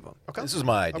the rest of them. Okay. This is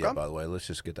my idea, Okay. by the way. Let's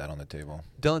just get that on the table.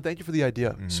 Dylan, thank you for the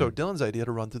idea. Mhm. So Dylan's idea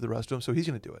to run through the rest of them, so he's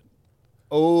going to do it.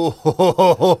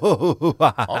 Oh,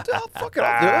 I'll do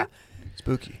it.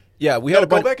 spooky. Yeah, we had a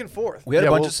Go bunch. back and forth. We had Yeah,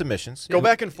 a bunch we'll- of submissions. Go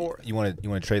back and forth. You want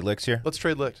to trade licks here? Let's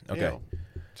trade licks. Okay. Yeah.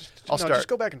 I'll No, start. Just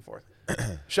go back and forth.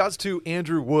 Shouts to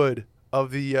Andrew Wood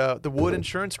of the Wood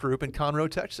Insurance Group in Conroe,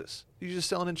 Texas. He's just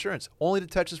selling insurance. Only to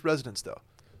Texas residents, though.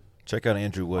 Check out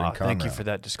Andrew Wood and Thank you Conroe. for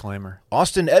that disclaimer.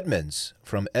 Austin Edmonds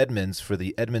from Edmonds for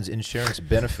the Edmonds Insurance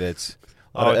Benefits.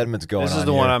 A lot of Edmonds going on. This is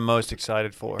the one here. I'm most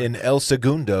excited for. in El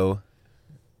Segundo,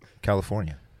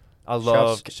 California. I love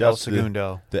El shouts to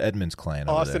Segundo. The Edmonds clan.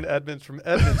 over Austin there. Edmonds from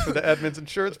Edmonds for the Edmonds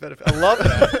Insurance Benefit. I love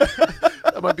that.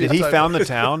 That might be Did a he typo. found the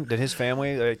town? Did his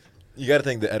family? Like, You got to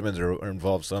think the Edmonds are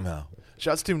involved somehow.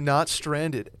 Shouts to Not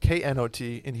Stranded,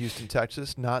 KNOT in Houston,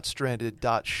 Texas.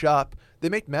 NotStranded.shop. They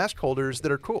make mask holders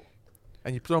that are cool,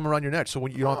 and you put them around your neck, so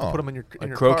when you don't have to Oh. put them in your Like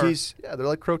your croquis? car. Yeah, they're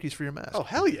like croquis for your mask. Oh,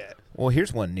 hell yeah. Well,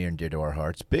 here's one near and dear to our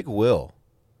hearts. Big Will.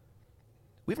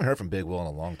 We haven't heard from Big Will in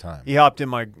a long time. he hopped in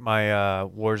my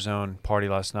Warzone party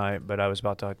last night, but I was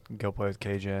about to go play with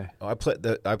KJ. Oh, I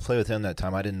played with him that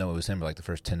time. I didn't know it was him for like the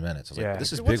first 10 minutes. I was Yeah. like,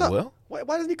 this is Dude, what's Big up? Will? Why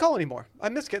doesn't he call anymore? I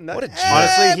miss getting that. What a G.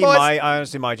 Honestly, boys. I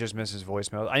honestly might just miss his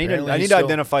voicemail. I need Apparently to he's to still-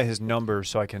 identify his number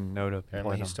so I can know to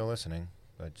Apparently play he's them. still listening,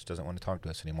 but just doesn't want to talk to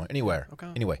us anymore. Anyway,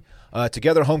 Okay.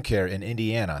 Together Home Care in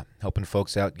Indiana, helping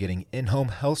folks out getting in-home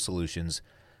health solutions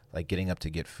like getting up to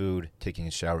get food, taking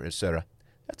a shower, etc.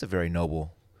 That's a very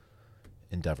noble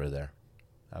endeavor there,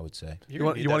 I would say. You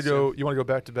want to go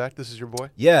back to back? This is your boy.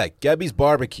 Yeah, Gabby's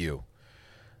Barbecue.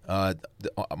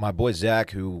 My boy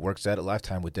Zach, who works at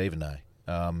Lifetime with Dave and I.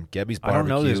 Gebby's I don't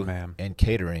know this Barbecue man. and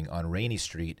Catering on Rainy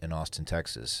Street in Austin,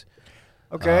 Texas.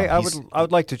 Okay, I he's-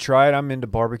 would like to try it. I'm into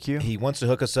barbecue. He wants to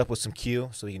hook us up with some Q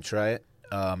so he can try it,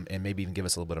 and maybe even give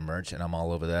us a little bit of merch, and I'm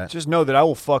all over that. Just know that I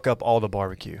will fuck up all the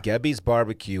barbecue. Gebby's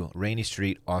Barbecue, Rainy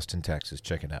Street, Austin, Texas.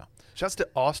 Check it out. Shouts to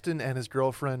Austin and his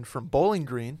girlfriend from Bowling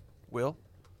Green, Will,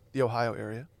 the Ohio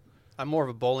area. I'm more of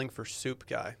a bowling for soup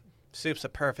guy. Soup's a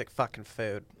perfect fucking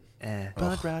food.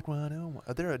 Bud Rad 101.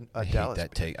 They're a I hate Dallas.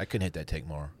 that take. I couldn't hit that take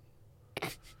more.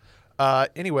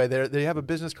 Anyway, they have a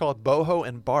business called Boho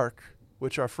and Bark,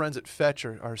 which our friends at Fetch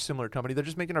are a similar company. They're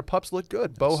just making our pups look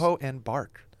good. Boho and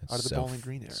Bark out of the Bowling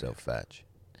Green area. So fetch.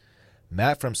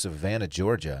 Matt from Savannah,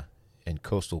 Georgia, in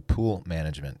Coastal Pool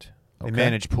Management. They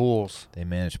manage pools They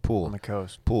manage on the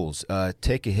coast. pools.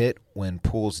 Take a hit when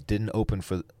pools didn't open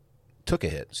for. Took a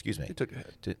hit. Excuse me. He took a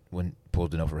hit. When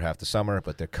pools didn't open for half the summer,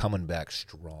 but they're coming back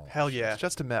strong. Hell yeah.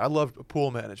 Shouts to Matt. I love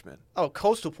pool management. Oh,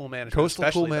 coastal pool management. Coastal pool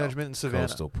especially, though. management in Savannah.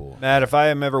 Coastal pool. Matt, if I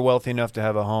am ever wealthy enough to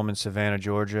have a home in Savannah,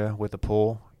 Georgia, with a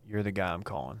pool, you're the guy I'm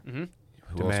calling. Mm-hmm.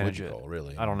 Who to else manage would you it. call,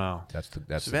 really? I don't know. That's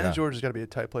the Savannah, guy. Georgia's got to be a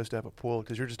tight place to have a pool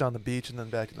because you're just on the beach and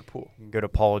then back in the pool. You can go to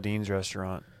Paula Dean's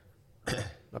restaurant.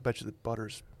 I bet you the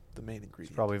butter's the main It's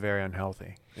ingredient. probably very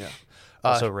unhealthy. Yeah.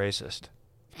 Also racist.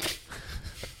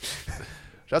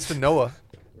 Shouts to Noah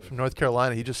from North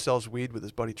Carolina. He just sells weed with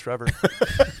his buddy Trevor.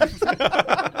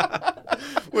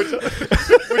 which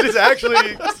is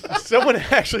actually someone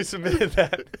actually submitted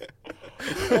that.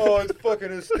 Oh, it's fucking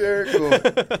hysterical.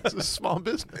 It's a small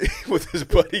business. With his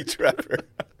buddy Trevor.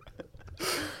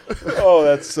 Oh,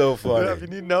 that's so funny. Yeah, if you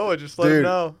need Noah, just let him Dude.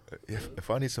 know. If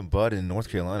I need some bud in North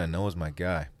Carolina, Noah's my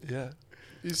guy. Yeah.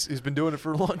 He's been doing it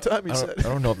for a long time, he I said.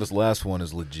 don't know if this last one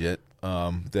is legit.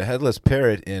 The Headless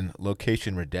Parrot in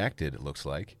Location Redacted, it looks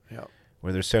like, Yeah.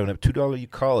 where they're serving up $2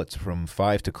 you-call-its from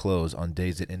 5 to close on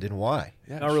days that end in Y.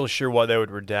 Yeah. Not really sure why they would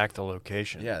redact the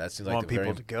location. Yeah, that seems Want like the people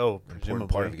very to go. important Presumably.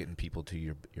 part of getting people to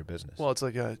your business. Well, it's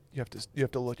like you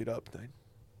have to look it up thing.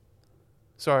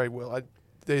 Sorry, Will.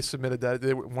 They submitted that.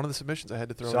 They were one of the submissions I had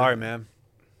to throw. Sorry, in. man.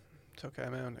 It's okay,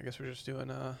 man. I guess we're just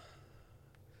doing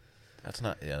that's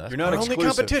not. Yeah, that's You're not our only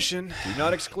exclusive. competition. You're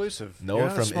not exclusive. Noah You're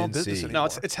not a from small business NC. anymore.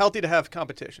 No, it's healthy to have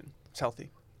competition. It's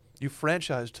healthy. You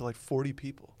franchised to like 40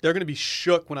 people They're gonna be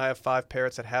shook when I have 5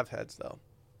 parrots that have heads, though.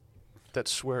 that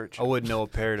swear at I you. wouldn't know a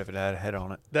parrot if it had a head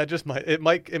on it. That just might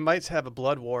have a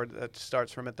blood war that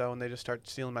starts from it though, and they just start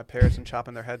stealing my parrots and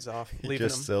chopping their heads off, He leaving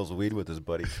just them. sells weed with his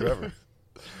buddy Trevor.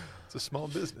 It's a small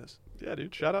business. Yeah,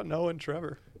 dude. Shout out Noah and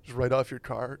Trevor. Just write off your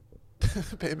car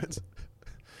payments.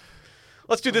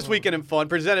 Let's do this weekend in fun,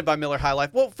 presented by Miller High Life.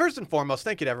 Well, first and foremost,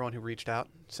 thank you to everyone who reached out,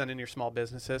 sent in your small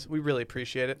businesses. We really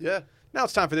appreciate it. Yeah. Now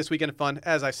it's time for this weekend in fun.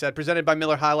 As I said, presented by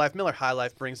Miller High Life. Miller High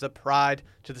Life brings the pride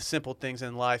to the simple things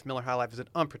in life. Miller High Life is an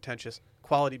unpretentious,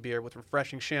 quality beer with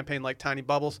refreshing champagne-like tiny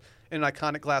bubbles in an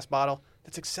iconic glass bottle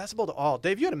that's accessible to all.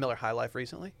 Dave, you had a Miller High Life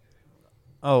recently.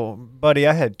 Oh, buddy,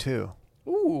 I had 2.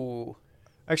 Ooh.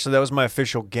 Actually, that was my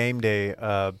official game day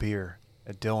beer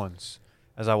at Dillon's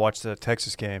as I watched the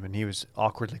Texas game, and he was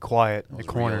awkwardly quiet in I the was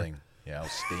corner. reeling. Yeah, I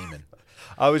was steaming.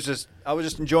 I was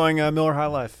just enjoying Miller High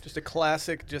Life. Just a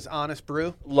classic, just honest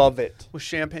brew Love it. with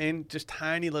champagne, just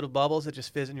tiny little bubbles that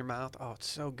just fizz in your mouth. Oh, it's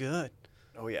so good.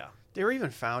 Oh yeah. They were even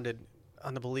founded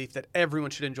on the belief that everyone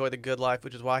should enjoy the good life,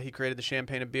 which is why he created the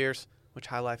champagne of beers, which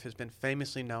High Life has been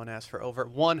famously known as for over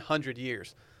 100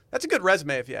 years. That's a good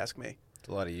resume, if you ask me. It's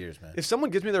a lot of years, man. If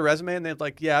someone gives me their resume and they're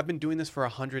like, yeah, I've been doing this for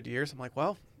 100 years, I'm like,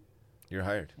 well, You're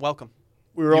hired. welcome.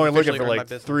 We were You've only looking officially for earned my like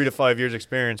business. 3 to 5 years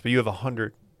experience, but you have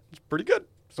 100. It's pretty good.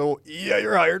 So yeah,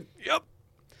 you're hired. Yep.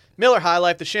 Miller High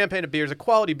Life, the champagne of beers, a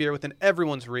quality beer within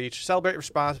everyone's reach. Celebrate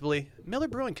responsibly. Miller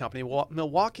Brewing Company,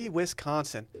 Milwaukee,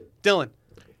 Wisconsin. Dylan,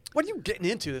 what are you getting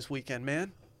into this weekend,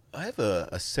 man? I have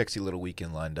a sexy little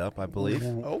weekend lined up, I believe.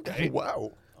 Okay.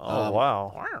 Wow. Oh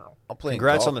wow. I'm playing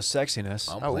Congrats golf. on the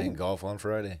sexiness. I'm playing golf on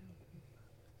Friday.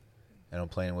 And I'm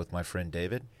playing with my friend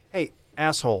David. Hey,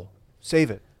 asshole,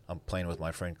 save it. I'm playing with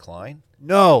my friend Klein.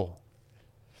 No.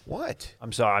 What?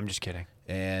 I'm sorry. I'm just kidding.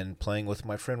 And playing with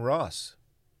my friend Ross.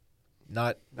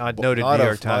 Not Noted not New of-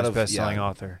 York Times not of- best-selling yeah,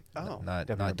 author. Oh. Not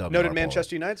Definitely. W. Noted R.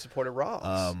 Manchester United supporter Ross.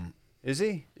 Pollard. Is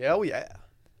he? Yeah, oh yeah.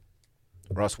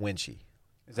 Ross Winchy.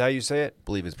 Is that how you say it? I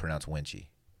believe it's pronounced Winchy.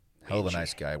 Hell of a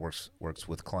nice guy. Works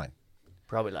with Klein.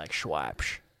 Probably like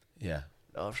Schwabsch. Yeah.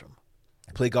 Awesome.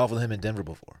 Played golf with him in Denver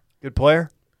before. Good player.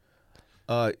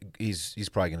 He's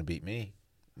probably gonna beat me.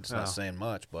 It's Oh. not saying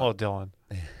much, but Oh, Dylan.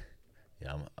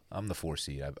 yeah, I'm the 4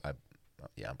 seed.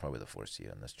 I'm probably the 4 seed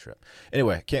on this trip.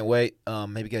 Anyway, can't wait.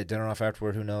 Maybe get a dinner off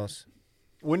afterward. Who knows?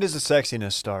 When does the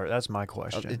sexiness start? That's my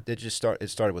question. It just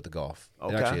started with the golf.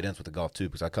 Okay. Actually, it ends with the golf too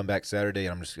because I come back Saturday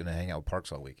and I'm just gonna hang out with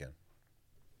Parks all weekend.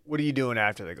 What are you doing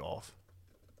after the golf?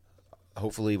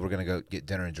 Hopefully, we're gonna go get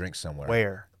dinner and drinks somewhere.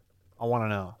 Where? I want to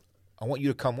know. I want you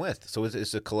to come with. So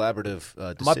it's a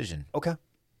collaborative decision. Okay.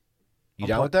 You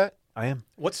down with that? I am.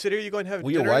 What city are you going to have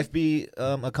Will dinner your wife be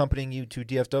accompanying you to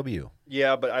DFW?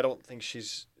 Yeah, but I don't think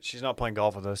she's not playing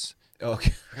golf with us.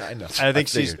 Okay, I know. I think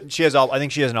figured. she has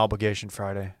an obligation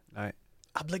Friday night.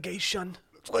 Obligation.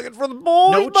 It's looking for the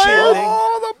boys. No chanting.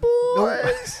 Oh,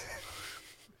 the boys.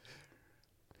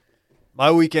 My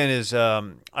weekend is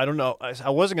I don't know. I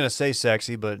wasn't gonna say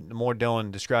sexy, but the more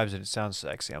Dylan describes it, it sounds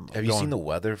sexy. Have you seen the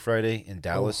weather Friday in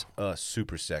Dallas?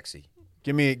 Super sexy.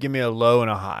 Give me a low and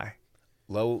a high.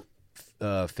 Low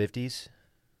 50s,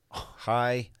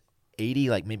 high 80,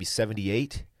 like maybe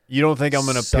 78. You don't think I'm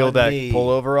gonna peel that Sunny.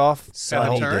 pullover off?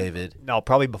 Sunny, turn? David. No,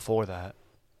 probably before that.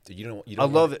 Dude, you don't. I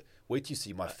love it. Wait till you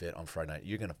see my fit on Friday night.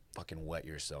 You're gonna fucking wet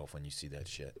yourself when you see that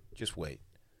shit. Just wait.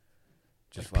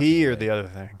 Just Pee fucking or wait. the other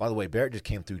thing. By the way, Barrett just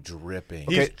came through dripping.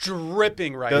 He's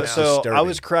dripping right So- now. So I disturbing.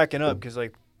 was cracking up because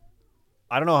like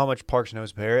I don't know how much Parks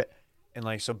knows Barrett, and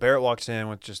like so Barrett walks in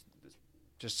with just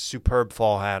superb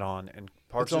fall hat on, and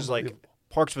Parks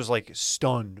It's was like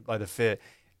stunned by the fit,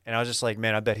 and I was just like,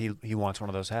 man, I bet he wants one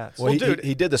of those hats. Well, dude-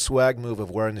 he did the swag move of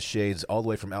wearing the shades all the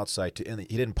way from outside to in.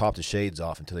 He didn't pop the shades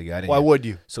off until he got in. Why here. would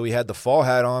you? So he had the fall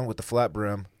hat on with the flat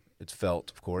brim. It's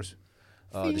felt, of course.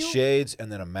 The shades and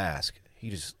then a mask. He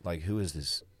just like, who is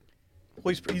this?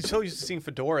 Well, he's so used to seeing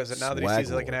fedoras that now that he Swag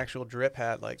sees like an lord. actual drip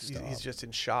hat, like he's just in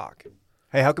shock.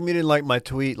 Hey, how come you didn't like my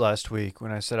tweet last week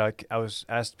when I said I was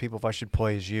asked people if I should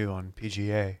play as you on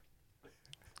PGA?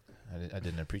 I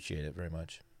didn't appreciate it very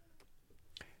much.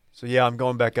 So yeah, I'm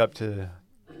going back up to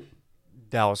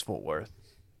Dallas Fort Worth.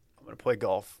 I'm gonna play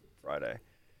golf Friday.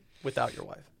 Without your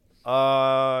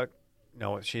wife.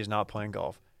 No, she's not playing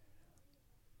golf.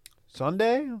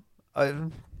 Sunday,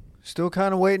 I'm still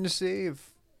kind of waiting to see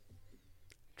if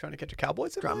Trying to catch a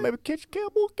Cowboys? trying to maybe catch a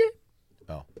Cowboy game.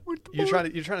 Oh, You're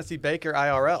trying to see Baker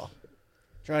IRL.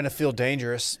 Trying to feel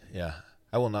dangerous. yeah.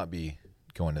 I will not be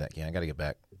going to that game. I got to get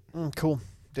back. Cool.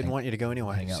 Didn't Hang- want you to go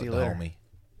anyway. Hang out See with you the later. homie.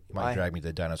 He might Bye. drag me to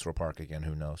the dinosaur park again.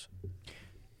 Who knows?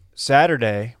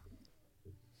 Saturday.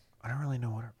 I don't really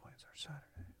know what our plans are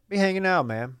Saturday. Be hanging out,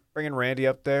 man. Bringing Randy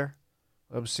up there.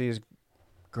 Let him see his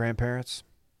grandparents.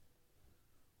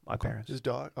 My parents. His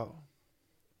dog. Oh.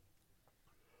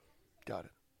 Got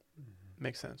it.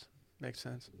 Makes sense. Makes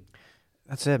sense.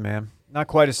 That's it, man. Not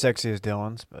quite as sexy as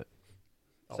Dylan's, but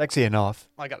sexy enough.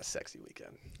 I got a sexy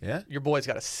weekend. Yeah. Your boy's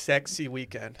got a sexy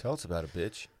weekend. Tell us about it,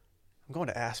 bitch. I'm going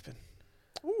to Aspen.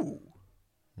 Ooh.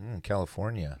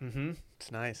 California. Mm-hmm.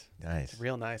 It's nice. Nice.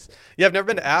 Real nice. Yeah, I've never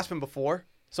been to Aspen before,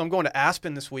 so I'm going to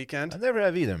Aspen this weekend. I never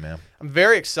have either, man. I'm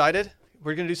very excited.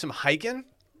 We're going to do some hiking.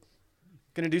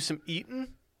 Going to do some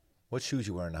eating. What shoes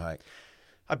you wearing to hike?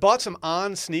 I bought some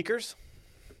On sneakers.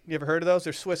 You ever heard of those?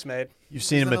 They're Swiss made. You've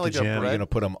seen him Isn't at that the like a gym. Are you Brat? gonna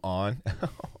put them on?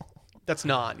 That's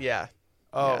not, yeah.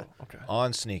 Oh, Yeah. okay.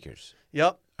 On sneakers.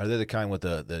 Yep. Are they the kind with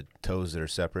the toes that are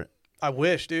separate? I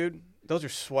wish, dude. Those are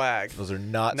swag. Those are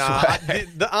not Nah, swag.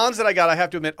 the Ons that I got, I have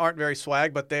to admit, aren't very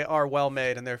swag, but they are well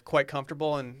made and they're quite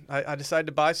comfortable. And I decided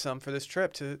to buy some for this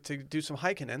trip to do some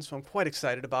hiking in, so I'm quite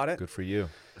excited about it. Good for you.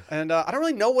 And I don't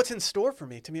really know what's in store for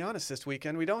me, to be honest, this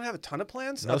weekend. We don't have a ton of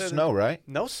plans. No other than- snow, right?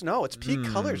 No snow. It's peak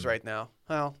colors right now.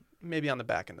 Well, maybe on the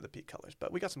back end of the peak colors,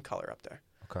 but we got some color up there.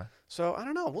 Okay. So I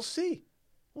don't know. We'll see.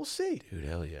 We'll see. Dude,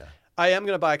 hell yeah. I am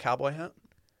going to buy a cowboy hat.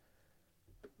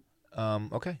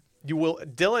 Okay. You will,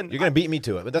 Dylan. You're gonna beat me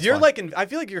to it, but that's You're fine. like, I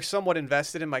feel like you're somewhat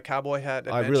invested in my cowboy hat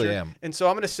adventure. I really am. And so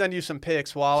I'm going to send you some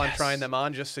pics while I'm trying them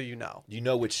on, just so you know. You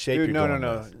know which shape Dude, you're no,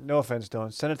 going with. no offense,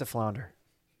 Dylan. Send it to Flounder.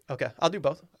 Okay, I'll do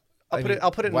both. I'll I put mean, it.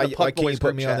 I'll put it in why, the why Puck can't Boys you put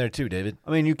group me chat. on there too, David?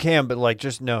 I mean, you can, but like,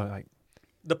 just know, like,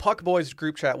 The Puck Boys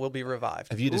group chat will be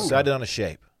revived. Have you decided on a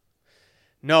shape?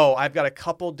 No, I've got a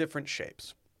couple different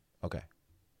shapes. Okay.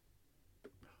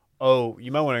 oh,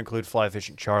 you might want to include Fly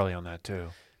Fishing Charlie on that too.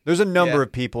 There's a number Yeah.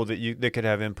 of people that could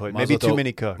have input. Might as Maybe well too throw-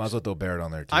 many cooks. Might as well throw Barrett on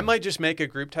there too. I might just make a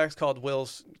group text called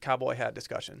Will's Cowboy Hat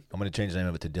Discussion. I'm gonna change the name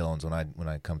of it to Dylan's when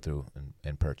I come through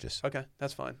and purchase. Okay,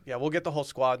 that's fine. Yeah, we'll get the whole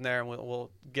squad in there, and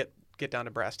we'll get down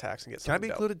to brass tacks and get Can I something be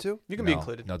dope. included too? You can No, be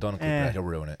included. No, don't include Eh. that. He'll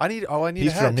ruin it. I need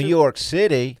He's a hat from New too. York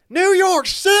City. New York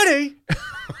City.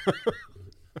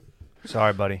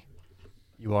 Sorry, buddy.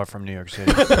 You are from New York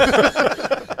City.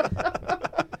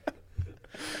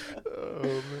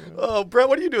 Oh, Brett,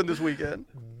 what are you doing this weekend?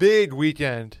 Big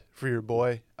weekend for your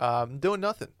boy. Doing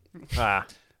nothing. ah,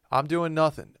 I'm doing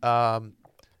nothing. I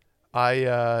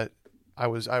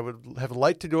I would have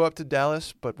liked to go up to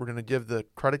Dallas, but we're gonna give the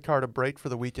credit card a break for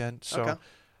the weekend. So Okay.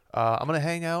 I'm gonna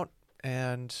hang out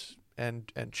and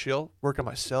chill, work on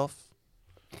myself.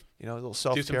 You know, a little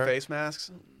self Do some care. face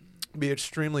masks. Be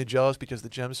extremely jealous because the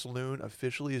Gem Saloon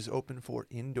officially is open for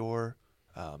indoor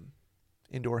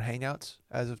hangouts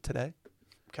as of today.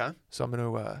 Okay. So I'm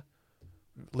gonna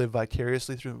live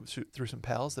vicariously through some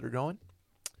pals that are going.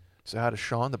 Say hi to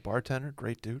Sean, the bartender,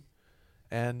 great dude.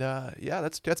 And yeah,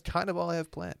 that's kind of all I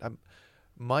have planned. I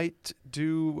might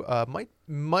do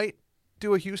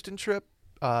a Houston trip.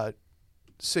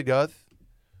 Sigath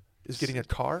is getting a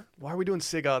car. Why are we doing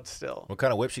sig odds still? What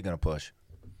kind of whip she gonna push?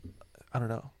 I don't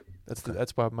know.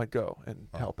 That's why I might go and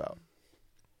help out.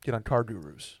 Get on Car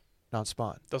Gurus,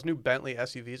 non-spawn. Those new Bentley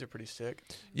SUVs are pretty sick.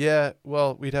 Yeah,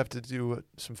 well, we'd have to do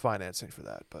some financing for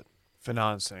that, but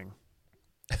Financing.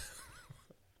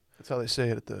 that's how they say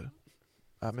it at the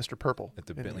Mr. Purple. At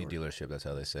the in Bentley New York. dealership, that's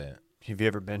how they say it. Have you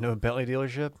ever been to a Bentley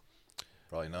dealership?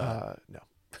 Probably not. No.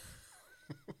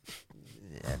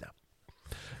 Yeah, no.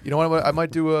 You know what? I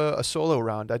might do a solo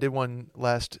round. I did one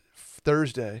last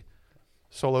Thursday,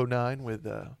 solo 9 with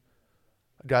a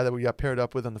guy that we got paired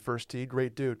up with on the first tee.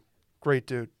 Great dude.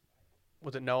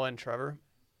 Was it Noah and Trevor?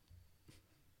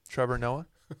 Trevor Noah.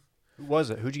 Who was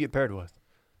it? Who'd you get paired with?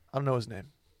 I don't know his name.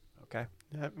 Okay.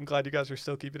 Yeah, I'm glad you guys are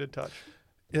still keeping in touch.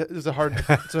 Yeah, it's a hard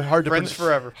to Friends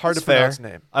forever. hard That's to pronounce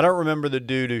fair. name. I don't remember the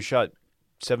dude who shot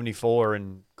 74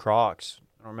 in Crocs.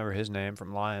 I don't remember his name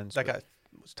from Lions. That but guy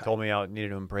was tight. told me I needed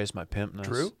to embrace my pimpness.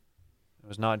 Drew? It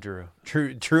was not Drew.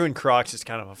 Drew and Crocs is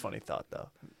kind of a funny thought, though.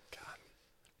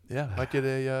 Yeah, might get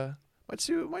a might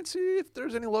see if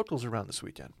there's any locals around this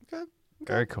weekend.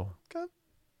 Very cool.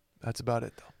 That's about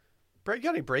it though. Brett, you got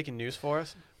any breaking news for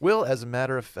us? Will, as a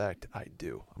matter of fact, I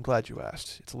do. I'm glad you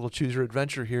asked. It's a little choose your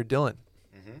adventure here, Dylan.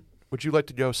 Mm-hmm. Would you like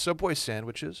to go Subway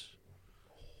sandwiches,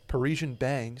 Parisian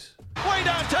bangs, Way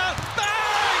down top.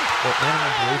 Bang! or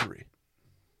animal bravery?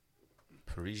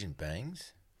 Parisian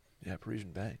bangs? Yeah,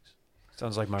 Parisian bangs.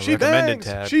 Sounds like my She recommended bangs.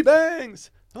 tab. She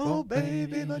bangs. Oh, Oh,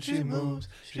 baby, but she moves.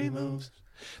 She moves.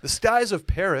 The skies of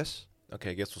Paris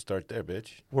Okay, I guess we'll start there,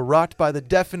 bitch. were rocked by the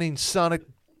deafening sonic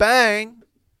bang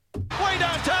Way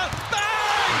down top.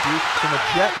 Bang! from a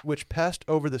jet which passed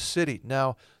over the city.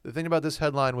 Now, the thing about this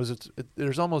headline was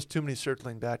there's almost too many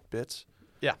circling back bits.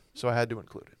 Yeah. So I had to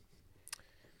include it.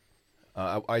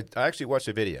 I actually watched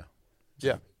the video.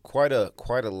 Yeah. Quite a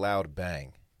loud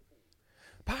bang.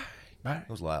 Bang. It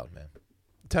was loud, man.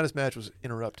 The tennis match was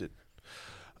interrupted.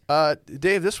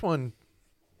 Dave, this one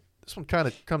kind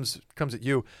of comes at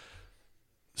you.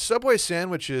 Subway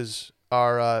sandwiches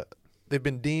are they've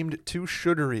been deemed too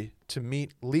sugary to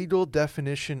meet legal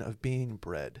definition of being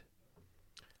bread.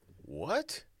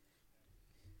 What?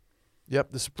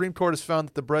 Yep, the Supreme Court has found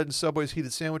that the bread in Subway's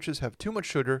heated sandwiches have too much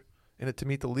sugar in it to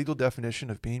meet the legal definition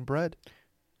of being bread.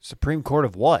 Supreme Court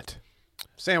of what?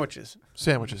 Sandwiches.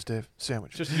 Sandwiches, Dave.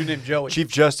 Sandwiches. Just you named Joey. Chief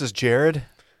Justice Jared?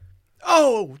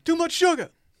 Oh, too much sugar.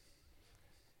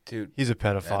 Dude, He's a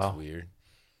that's pedophile. weird.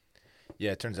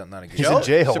 Yeah, it turns out not a good He's Joe? in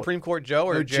jail. Supreme Court Joe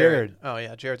or No, Jared? Oh,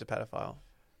 yeah, Jared's a pedophile.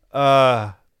 You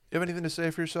have anything to say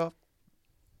for yourself?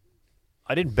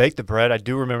 I didn't bake the bread. I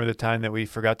do remember the time that we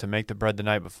forgot to make the bread the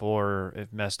night before.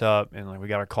 It messed up, and like we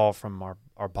got a call from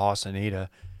our boss, Anita.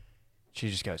 She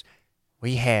just goes,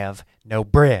 "We have no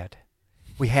bread.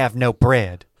 We have no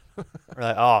bread." We're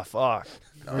like, "Oh fuck,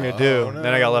 what are we gonna do?" Oh,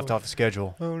 Then I got no. left off the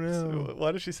schedule. Oh, no.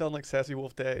 Why does she sound like Sassy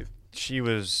Wolf Dave? She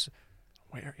was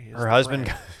Where is her the husband.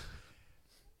 bread?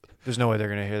 There's no way they're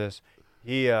gonna hear this.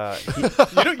 He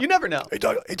You never know. he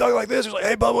talked like this. He's like,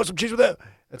 "Hey, Bubba, want some cheese with that?"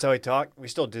 That's how he talked. We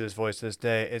still do this voice to this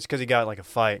day. It's because he got like a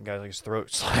fight and got like his throat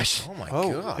slashed. Oh my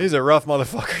Oh. god. He's a rough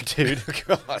motherfucker, dude.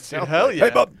 God, Dude, hell yeah.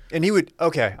 Hey, Bub. And he would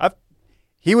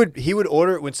he would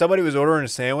order when somebody was ordering a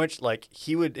sandwich. Like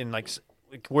he would like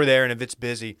we're there, and if it's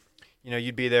busy, you know,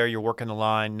 you'd be there. You're working the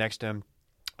line next to him,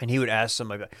 and he would ask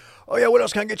somebody, like, "Oh yeah, what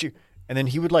else can I get you?" And then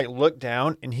he would like look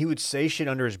down, and he would say shit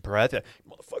under his breath, like,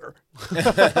 "Motherfucker."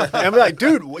 And I'm like,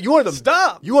 "Dude, you are the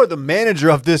Stop. You are the manager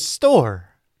of this store.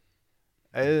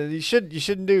 You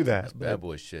shouldn't do that." Bad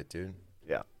boy shit, dude.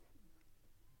 Yeah.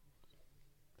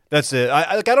 That's it.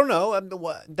 I don't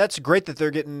know. That's great that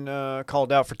they're getting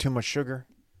called out for too much sugar.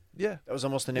 Yeah, That was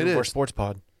almost the name It of our is. sports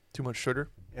pod. too much sugar.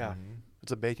 Yeah.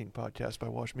 It's a baking podcast by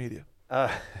Wash Media.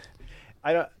 I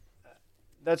don't.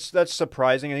 That's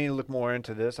surprising. I need to look more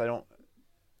into this. I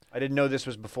didn't know this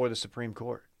was before the Supreme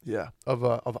Court. Yeah,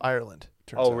 of Ireland.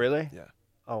 turns Oh, out. really? Yeah.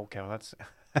 Oh, okay. Well, that's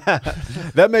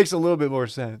that makes a little bit more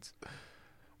sense.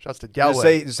 Shouts to Does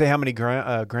Galway. it say how many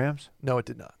grams? No, it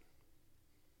did not.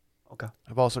 Okay.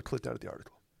 I've also clicked out of the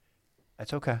article.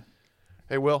 That's okay.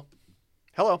 Hey, Will.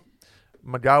 Hello.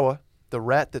 Magawa, the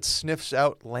rat that sniffs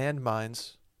out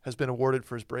landmines, has been awarded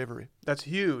for his bravery. That's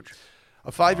huge.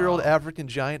 A 5-year-old African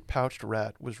giant pouched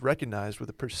rat was recognized with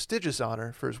a prestigious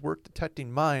honor for his work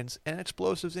detecting mines and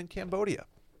explosives in Cambodia.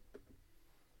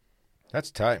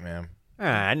 That's tight, man.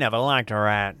 I never liked a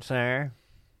rat, sir.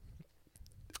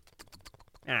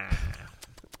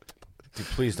 Dude,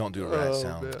 please don't do a rat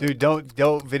sound. man. Dude,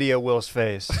 don't video Will's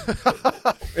face.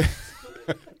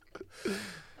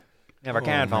 Never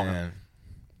cared for him. man.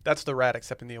 That's the rat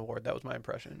accepting the award. That was my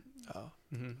impression. Oh,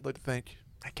 Mm-hmm. I'd like to thank.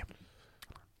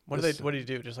 What do you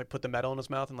do? Just like put the metal in his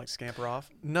mouth and like scamper off?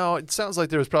 No, it sounds like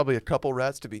there was probably a couple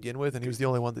rats to begin with, and he was the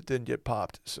only one that didn't get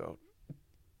popped. So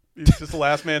He's just the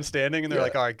last man standing, and they're Yeah.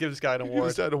 like, "All right, give this guy an he award."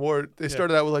 was an award. They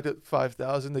started out with like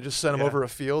 5,000. They just sent him Yeah. over a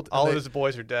field. and All of they- his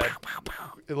boys are dead.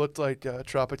 It looked like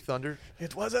Tropic Thunder,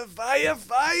 It was a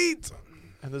firefight.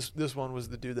 and this one was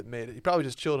the dude that made it. He probably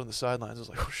just chilled on the sidelines. I was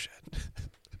like, oh shit.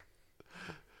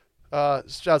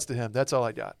 Shouts to him. That's all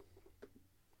I got.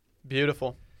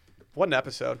 Beautiful. What an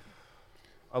episode.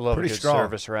 I love Pretty a good strong.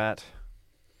 service rat.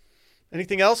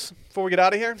 Anything else before we get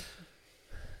out of here?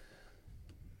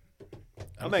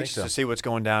 I'm anxious to see what's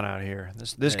going down out here.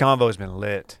 This Yeah. convo's been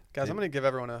lit. Guys, I'm going to give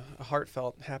everyone a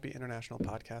heartfelt, happy International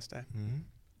Podcast Day.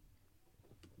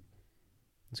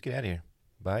 Let's get out of here.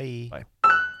 Bye. Bye.